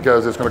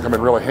because it's gonna come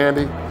in really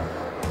handy.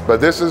 But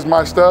this is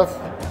my stuff.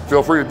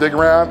 Feel free to dig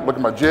around, look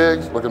at my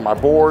jigs, look at my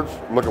boards,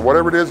 look at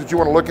whatever it is that you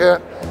want to look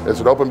at. It's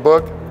an open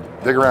book.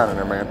 Dig around in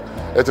there, man.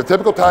 It's a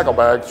typical tackle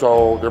bag,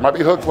 so there might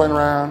be hooks laying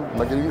around.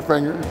 Might get in your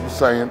finger, just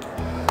saying.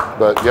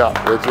 But yeah,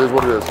 it is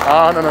what it is.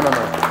 Oh, no. No.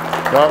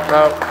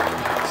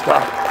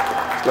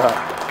 Stop.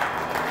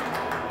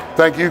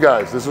 Thank you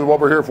guys. This is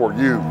what we're here for,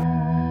 you.